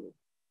ইউজ করুন।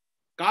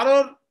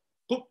 কারোর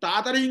খুব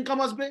তাড়াতাড়ি ইনকাম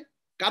আসবে,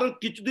 কারোর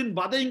কিছুদিন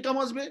বাদে ইনকাম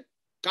আসবে,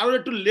 কারোর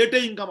একটু লেটে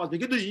ইনকাম আসবে,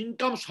 কিন্তু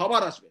ইনকাম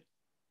সবার আসবে।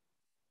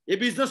 এই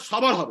বিজনেস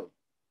সবার হবে।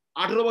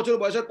 18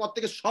 বছর বয়সের পর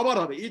থেকে সবার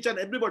হবে, ইচ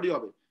অ্যান্ড এভরিবডি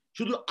হবে।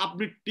 শুধু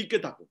আপনি টিকে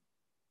থাকুন,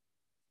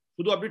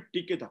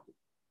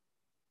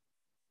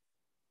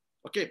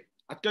 ওকে।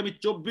 আজকে আমি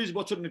 24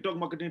 বছর নেটওয়ার্ক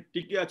মার্কেটিং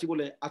টিকে আছি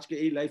বলে আজকে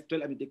এই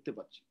লাইফস্টাইল আমি দেখতে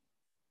পাচ্ছি।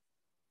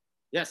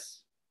 ইয়েস।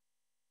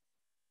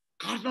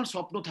 কার না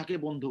স্বপ্ন থাকে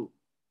বন্ধু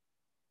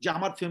যে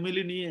আমার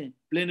ফ্যামিলি নিয়ে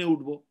প্লেনে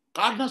উঠবো?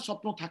 কার না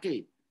স্বপ্ন থাকে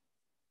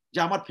যে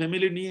আমার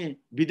ফ্যামিলি নিয়ে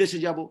বিদেশে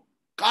যাব?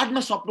 কার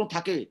না স্বপ্ন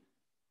থাকে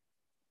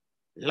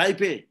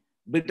লাইফে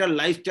বেটার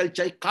লাইফস্টাইল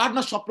চাই? কার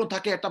না স্বপ্ন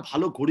থাকে একটা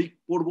ভালো ঘড়ি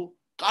পরবো?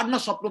 কার না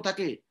স্বপ্ন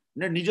থাকে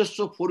নিজস্ব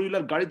 4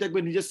 হুইলার গাড়ি থাকবে,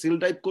 নিজের সেল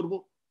ড্রাইভ করবো?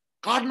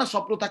 কার না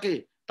স্বপ্ন থাকে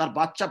তার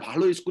বাচ্চা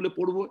ভালো স্কুলে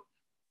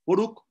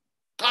পড়ুক?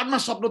 কার না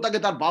স্বপ্ন থাকে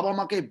তার বাবা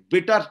মাকে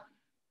বেটার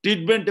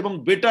ট্রিটমেন্ট এবং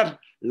বেটার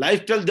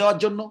লাইফস্টাইল দেওয়ার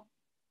জন্য?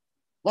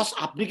 বস,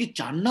 আপনি কি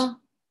চান না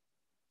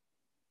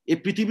এই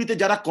পৃথিবীতে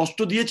যারা কষ্ট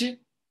দিয়েছে,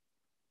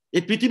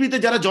 এই পৃথিবীতে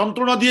যারা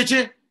যন্ত্রণা দিয়েছে,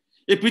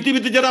 এই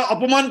পৃথিবীতে যারা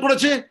অপমান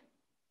করেছে,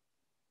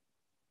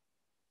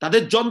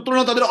 তাদের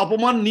যন্ত্রণা তাদের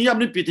অপমান নিয়ে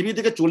আপনি পৃথিবী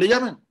থেকে চলে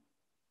যাবেন?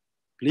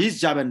 প্লিজ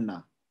যাবেন না।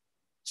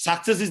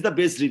 Success is the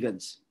best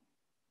revenge.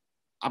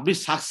 আপনি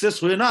সাকসেস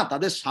হয়ে না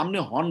তাদের সামনে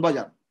হর্ন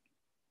বাজান।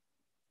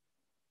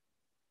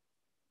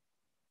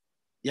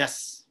 ইয়েস,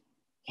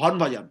 হর্ন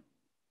বাজান।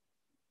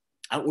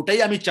 আর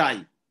ওটাই আমি চাই।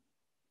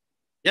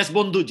 ইয়েস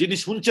বন্ধু, যিনি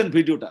শুনছেন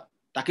ভিডিওটা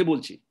তাকে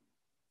বলছি,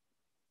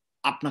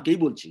 আপনাকেই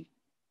বলছি,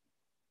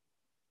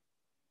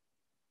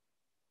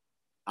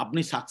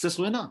 আপনি সাকসেস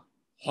হয়ে না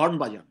হর্ন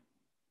বাজান।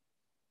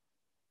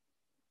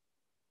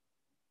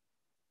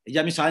 এই যে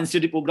আমি সায়েন্স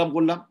সিটি প্রোগ্রাম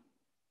করলাম,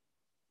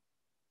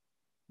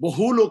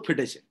 বহু লোক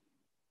ফেটেছে,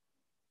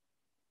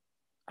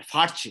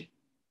 ফাটছে,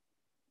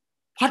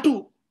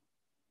 ফাটুক।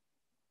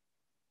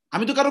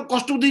 আমি তো কারোর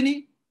কষ্ট দিইনি,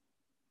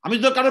 আমি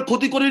তো কারোর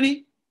ক্ষতি করিনি।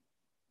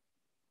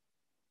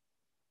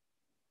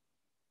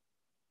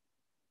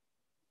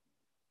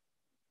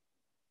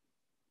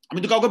 আমি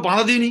তো কাউকে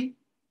বাধা দিইনি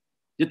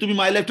যে তুমি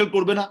মাই লাইফস্টাইল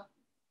করবে না।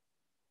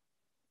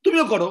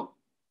 তুমিও করো,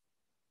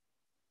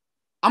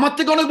 আমার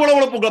থেকে অনেক বড়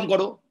বড় প্রোগ্রাম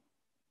করো।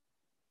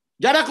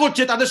 যারা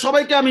করছে তাদের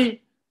সবাইকে আমি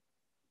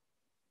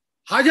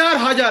হাজার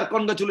হাজার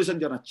কনগ্রাচুলেশন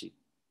জানাচ্ছি।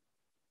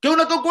 কেউ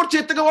না কেউ করছে,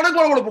 এর থেকে অনেক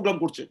বড় বড় প্রোগ্রাম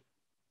করছে,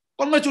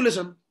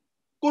 কনগ্রাচুলেশন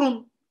করুন।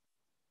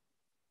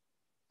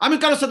 আমি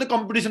কারোর সাথে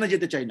কম্পিটিশনে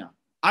যেতে চাই না।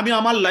 আমি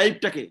আমার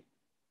লাইফটাকে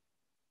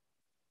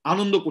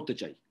আনন্দ করতে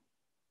চাই,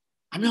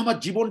 আমি আমার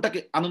জীবনটাকে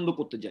আনন্দ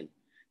করতে চাই।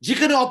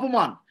 যেখানে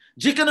অপমান,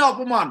 যেখানে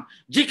অপমান,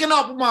 যেখানে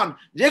অপমান,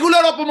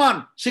 রেগুলার অপমান,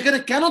 সেখানে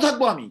কেন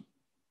থাকবো আমি?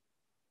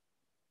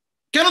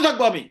 কেন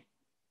থাকবো আমি?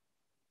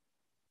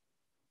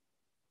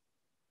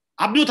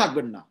 আপনিও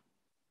থাকবেন না।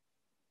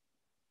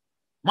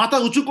 মাথা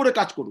উঁচু করে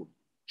কাজ করুন,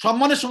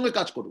 সম্মানের সঙ্গে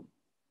কাজ করুন,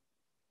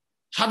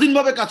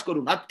 স্বাধীনভাবে কাজ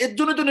করুন। আর এর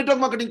জন্য তো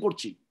নেটওয়ার্ক মার্কেটিং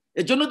করছি,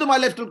 এর জন্য তো মাই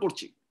লাইফস্টাইল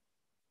করছি।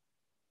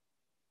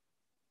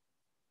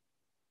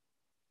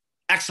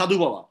 এক সাধু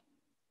বাবা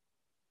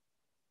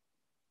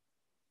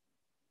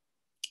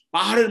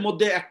পাহাড়ের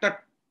মধ্যে একটা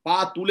পা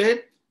তুলে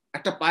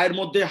একটা পায়ের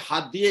মধ্যে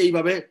হাত দিয়ে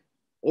এইভাবে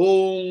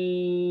ওং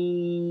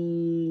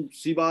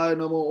শিবায়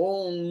নমঃ,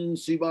 ওং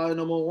শিবায়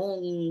নমঃ, ওং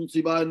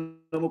শিবায়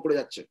নমঃ করে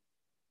যাচ্ছে।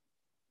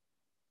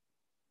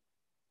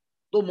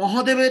 তো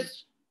মহাদেবের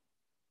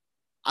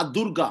আর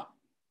দুর্গা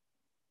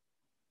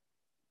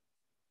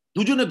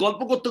দুজনে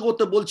গল্প করতে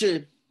করতে বলছে,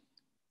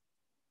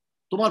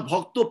 তোমার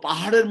ভক্ত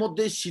পাহাড়ের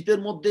মধ্যে শীতের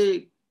মধ্যে,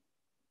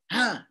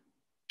 হ্যাঁ,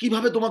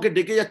 কিভাবে তোমাকে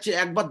ডেকে যাচ্ছে,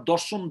 একবার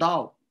দর্শন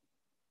দাও।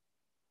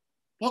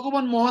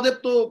 ভগবান মহাদেব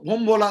তো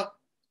ভোম ভোলা,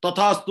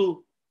 তথাস্তু,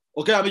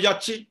 ওকে আমি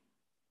যাচ্ছি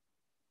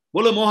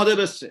বলে মহাদেব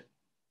এসছে।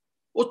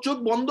 ও চোখ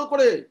বন্ধ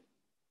করে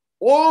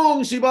ওং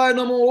শিবায়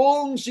নমঃ,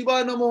 ওং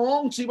শিবায় নমঃ,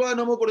 ওং শিবায়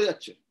নমঃ করে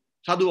যাচ্ছে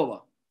সাধু বাবা।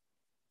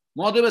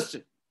 মহাদেব এসছে,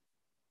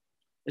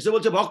 এসে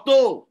বলছে, ভক্ত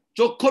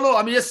চোখ খোলো,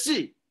 আমি এসছি,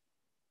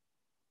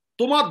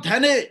 তোমার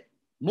ধ্যানে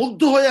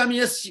মুগ্ধ হয়ে আমি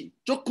এসছি,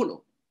 চোখ খোলো।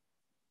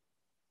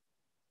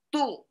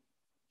 তো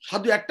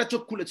সাধু একটা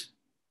চোখ খুলেছে,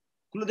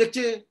 খুলে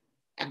দেখছে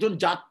একজন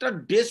যাত্রার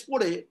ড্রেস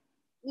পরে,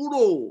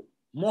 পুরো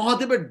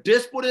মহাদেবের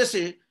ড্রেস পরে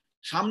এসে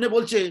সামনে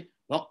বলছে,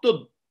 ভক্ত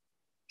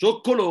চোখ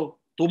খোলো,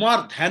 তোমার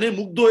ধ্যানে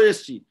মুগ্ধ হয়ে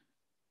এসছি।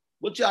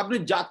 বলছে, আপনি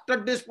যাত্রার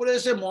ড্রেস পরে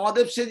এসে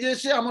মহাদেব সেজে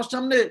এসে আমার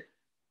সামনে,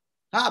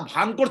 হ্যাঁ,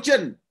 ভান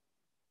করছেন।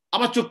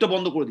 আবার চোখটা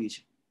বন্ধ করে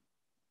দিয়েছে।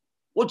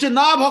 বলছে,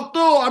 না ভক্ত,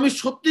 আমি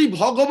সত্যি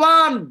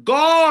ভগবান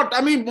গড,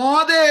 আমি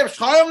মহাদেব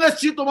স্বয়ং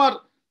এসছি তোমার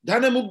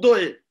ধ্যানে মুগ্ধ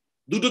হয়ে।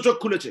 দুটো চোখ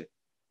খুলেছে,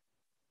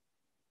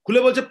 খুলে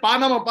বলছে, পা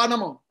নামো, পা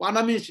নামো। পা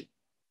নামিয়েছে,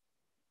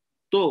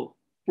 তো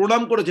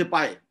প্রণাম করেছে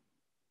পায়ে।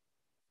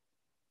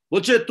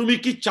 বলছে, তুমি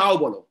কি চাও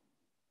বলো।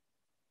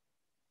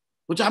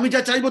 বলছে, আমি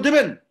যা চাইবো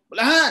দেবেন।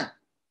 বলে, হ্যাঁ।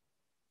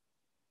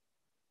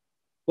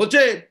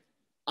 বলছে,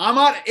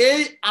 আমার এই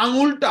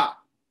আঙুলটা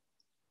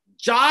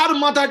যার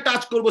মাথায়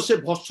টাচ করবো সে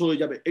ভস্ম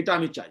হয়ে যাবে, এটা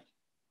আমি চাই।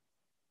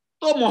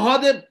 তো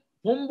মহাদেব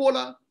হোম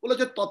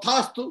বলেছে,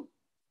 তথাস্তু।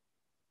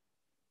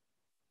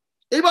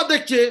 এইবার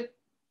দেখছে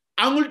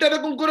আঙুলটা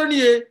এরকম করে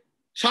নিয়ে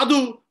সাধু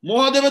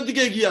মহাদেবের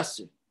দিকে এগিয়ে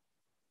আসছে।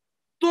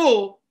 তো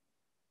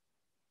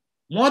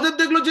মহাদেব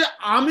দেখলো যে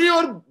আমি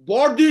ওর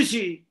বর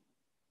দিয়েছি,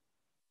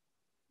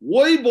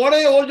 ওই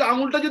বরে ওর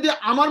আঙুলটা যদি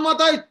আমার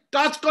মাথায়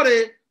টাচ করে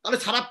তাহলে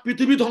সারা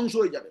পৃথিবী ধ্বংস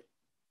হয়ে যাবে,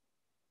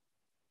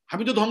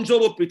 আমি তো ধ্বংস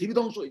হবো, পৃথিবী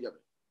ধ্বংস হয়ে যাবে।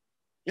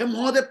 এ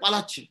মহাদেব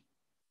পালাচ্ছে,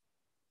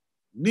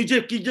 নিজে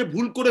কি যে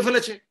ভুল করে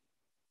ফেলেছে।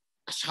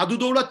 সাধু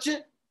দৌড়াচ্ছে,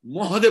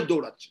 মহাদেব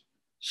দৌড়াচ্ছে,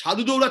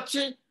 সাধু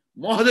দৌড়াচ্ছে,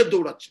 মহাদেব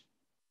দৌড়াচ্ছে।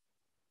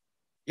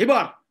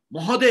 এবার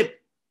মহাদেব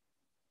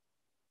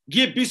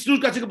গিয়ে বিষ্ণুর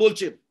কাছে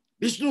বলছে,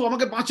 বিষ্ণু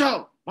আমাকে বাঁচাও,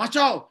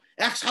 বাঁচাও,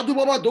 এক সাধু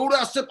বাবা দৌড়ে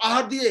আসছে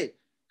পাহাড় দিয়ে,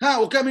 হ্যাঁ,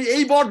 ওকে আমি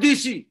এই বর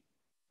দিয়েছি।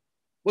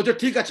 বলছে,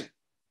 ঠিক আছে,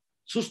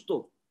 সুস্থ,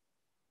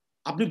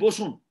 আপনি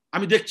বসুন,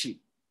 আমি দেখছি।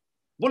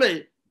 বলে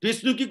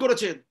বিষ্ণু কি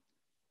করেছে,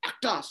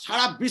 একটা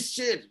সারা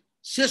বিশ্বের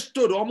শ্রেষ্ঠ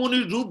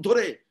রমণীর রূপ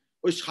ধরে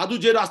ওই সাধু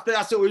যে রাস্তায়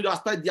আসে ওই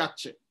রাস্তায়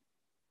যাচ্ছে।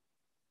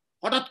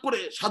 হঠাৎ করে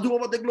সাধু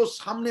বাবা দেখলো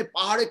সামনে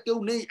পাহাড়ে কেউ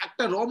নেই,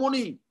 একটা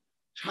রমণী,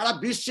 সারা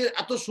বিশ্বের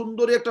এত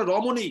সুন্দরী একটা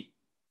রমণী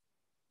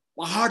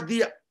পাহাড়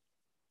দিয়ে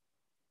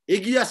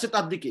এগিয়ে আসছে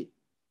তার দিকে।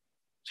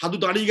 সাধু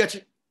দাঁড়িয়ে গেছে,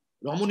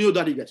 রমণীও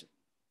দাঁড়িয়ে গেছে,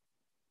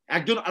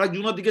 একজন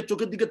আরেকজনের দিকে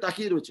চোখের দিকে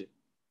তাকিয়ে রয়েছে।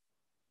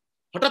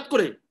 হঠাৎ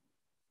করে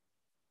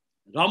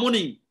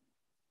রমণী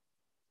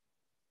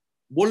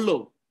বলল,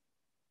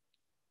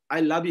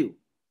 আই লাভ ইউ।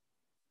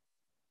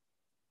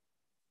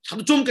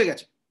 সাধু চমকে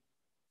গেছে,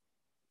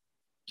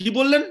 কি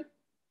বললেন,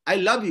 আই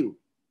লাভ ইউ।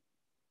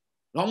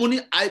 রমণী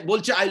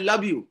বলছে আই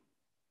লাভ ইউ।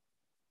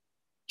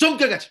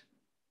 চমকে গেছে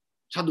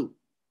সাধু।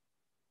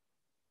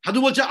 সাধু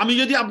বলছে, আমি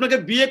যদি আপনাকে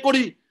বিয়ে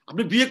করি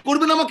আপনি বিয়ে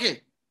করবেন আমাকে?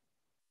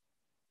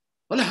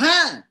 বলে,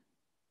 হ্যাঁ,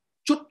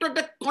 ছোট্ট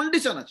একটা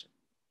কন্ডিশন আছে।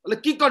 বলে,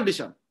 কি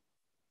কন্ডিশন?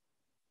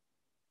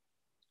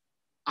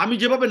 আমি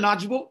যেভাবে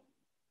নাচবো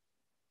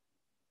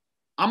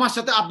আমার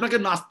সাথে আপনাকে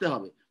নাচতে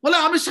হবে। বলে,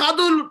 আমি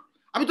সাধু,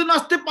 আমি তো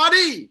নাচতে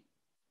পারি।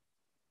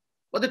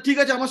 বলে, ঠিক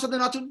আছে, আমার সাথে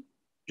নাচুন।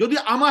 যদি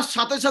আমার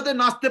সাথে সাথে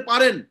নাচতে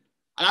পারেন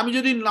আর আমি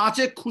যদি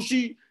নাচে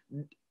খুশি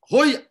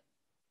হই,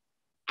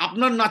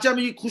 আপনার নাচে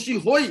আমি খুশি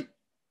হই,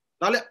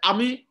 তাহলে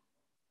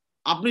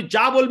আপনি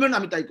যা বলবেন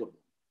আমি তাই করব।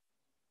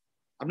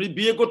 আপনি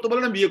বিয়ে করতে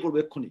বলেন, আমি বিয়ে করবো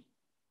এক্ষুনি।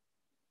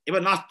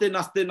 এবার নাচতে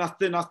নাচতে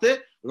নাচতে নাচতে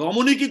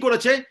রমণী কি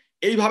করেছে,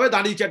 এইভাবে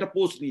দাঁড়িয়েছে একটা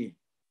পোস্ট নিয়ে,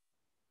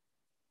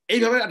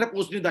 এইভাবে একটা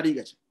পোস্ট নিয়ে দাঁড়িয়ে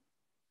গেছে।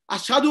 আর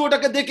সাধু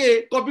ওটাকে দেখে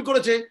কপি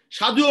করেছে,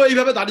 সাধুও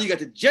এইভাবে দাঁড়িয়ে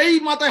গেছে। যেই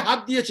মাথায় হাত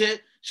দিয়েছে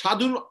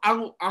সাধুর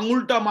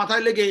আঙুলটা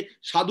মাথায় লেগে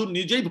সাধু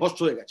নিজেই ভস্ম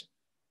হয়ে গেছে।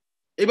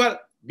 এবার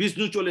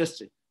বিষ্ণু চলে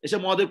এসছে, এসে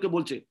মহাদেবকে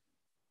বলছে,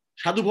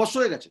 সাধু ভস্ম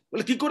হয়ে গেছে।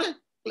 বলে, কি করে?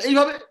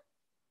 এইভাবে।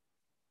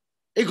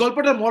 এই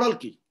গল্পটার মরাল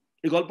কি?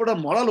 এই গল্পটার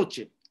মরাল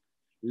হচ্ছে,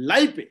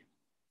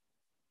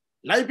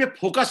 লাইফে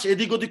ফোকাস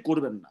এদিক ওদিক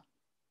করবেন না,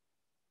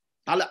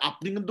 তাহলে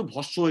আপনি কিন্তু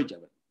ভস্ম হয়ে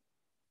যাবেন।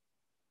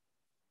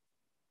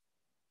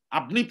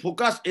 আপনি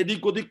ফোকাস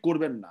এদিক ওদিক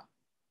করবেন না।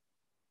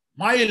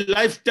 মাই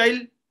লাইফস্টাইল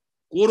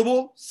করব,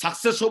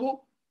 সাকসেস হব,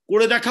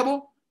 করে দেখাবো,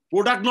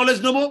 প্রোডাক্ট নলেজ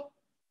নেব,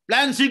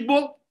 প্ল্যান শিখবো,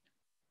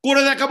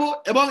 করে দেখাবো,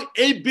 এবং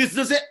এই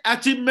বিজনেসে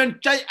অ্যাচিভমেন্ট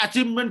চাই,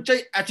 অ্যাচিভমেন্ট চাই,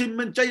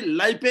 অ্যাচিভমেন্ট চাই।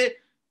 লাইফে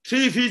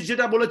 3 V's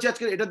যেটা বলেছি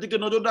আজকে, এটার দিকে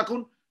নজর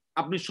রাখুন।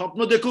 আপনি স্বপ্ন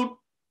দেখুন,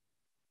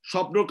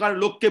 স্বপ্নকার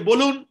লোককে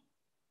বলুন,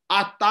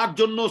 আর তার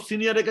জন্য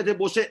সিনিয়রের কাছে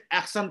বসে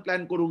অ্যাকশন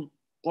প্ল্যান করুন,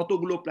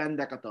 কতগুলো প্ল্যান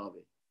দেখাতে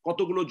হবে,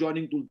 কতগুলো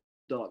জয়নিং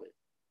তুলতে হবে,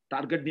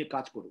 টার্গেট নিয়ে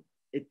কাজ করুন।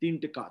 এই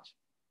 3টে কাজ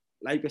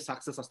লাইফে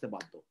সাকসেস আসতে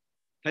বাধ্য।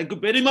 Thank you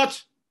very much.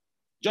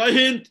 Joy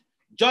Hind,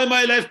 Joy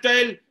my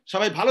lifestyle.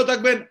 সবাই ভালো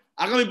থাকবেন।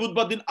 আগামী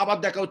বুধবার দিন আবার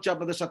দেখা হচ্ছে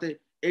আপনাদের সাথে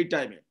এই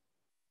টাইমে।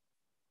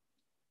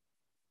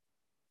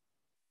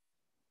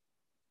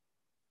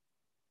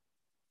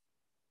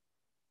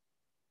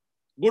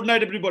 Good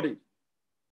night everybody.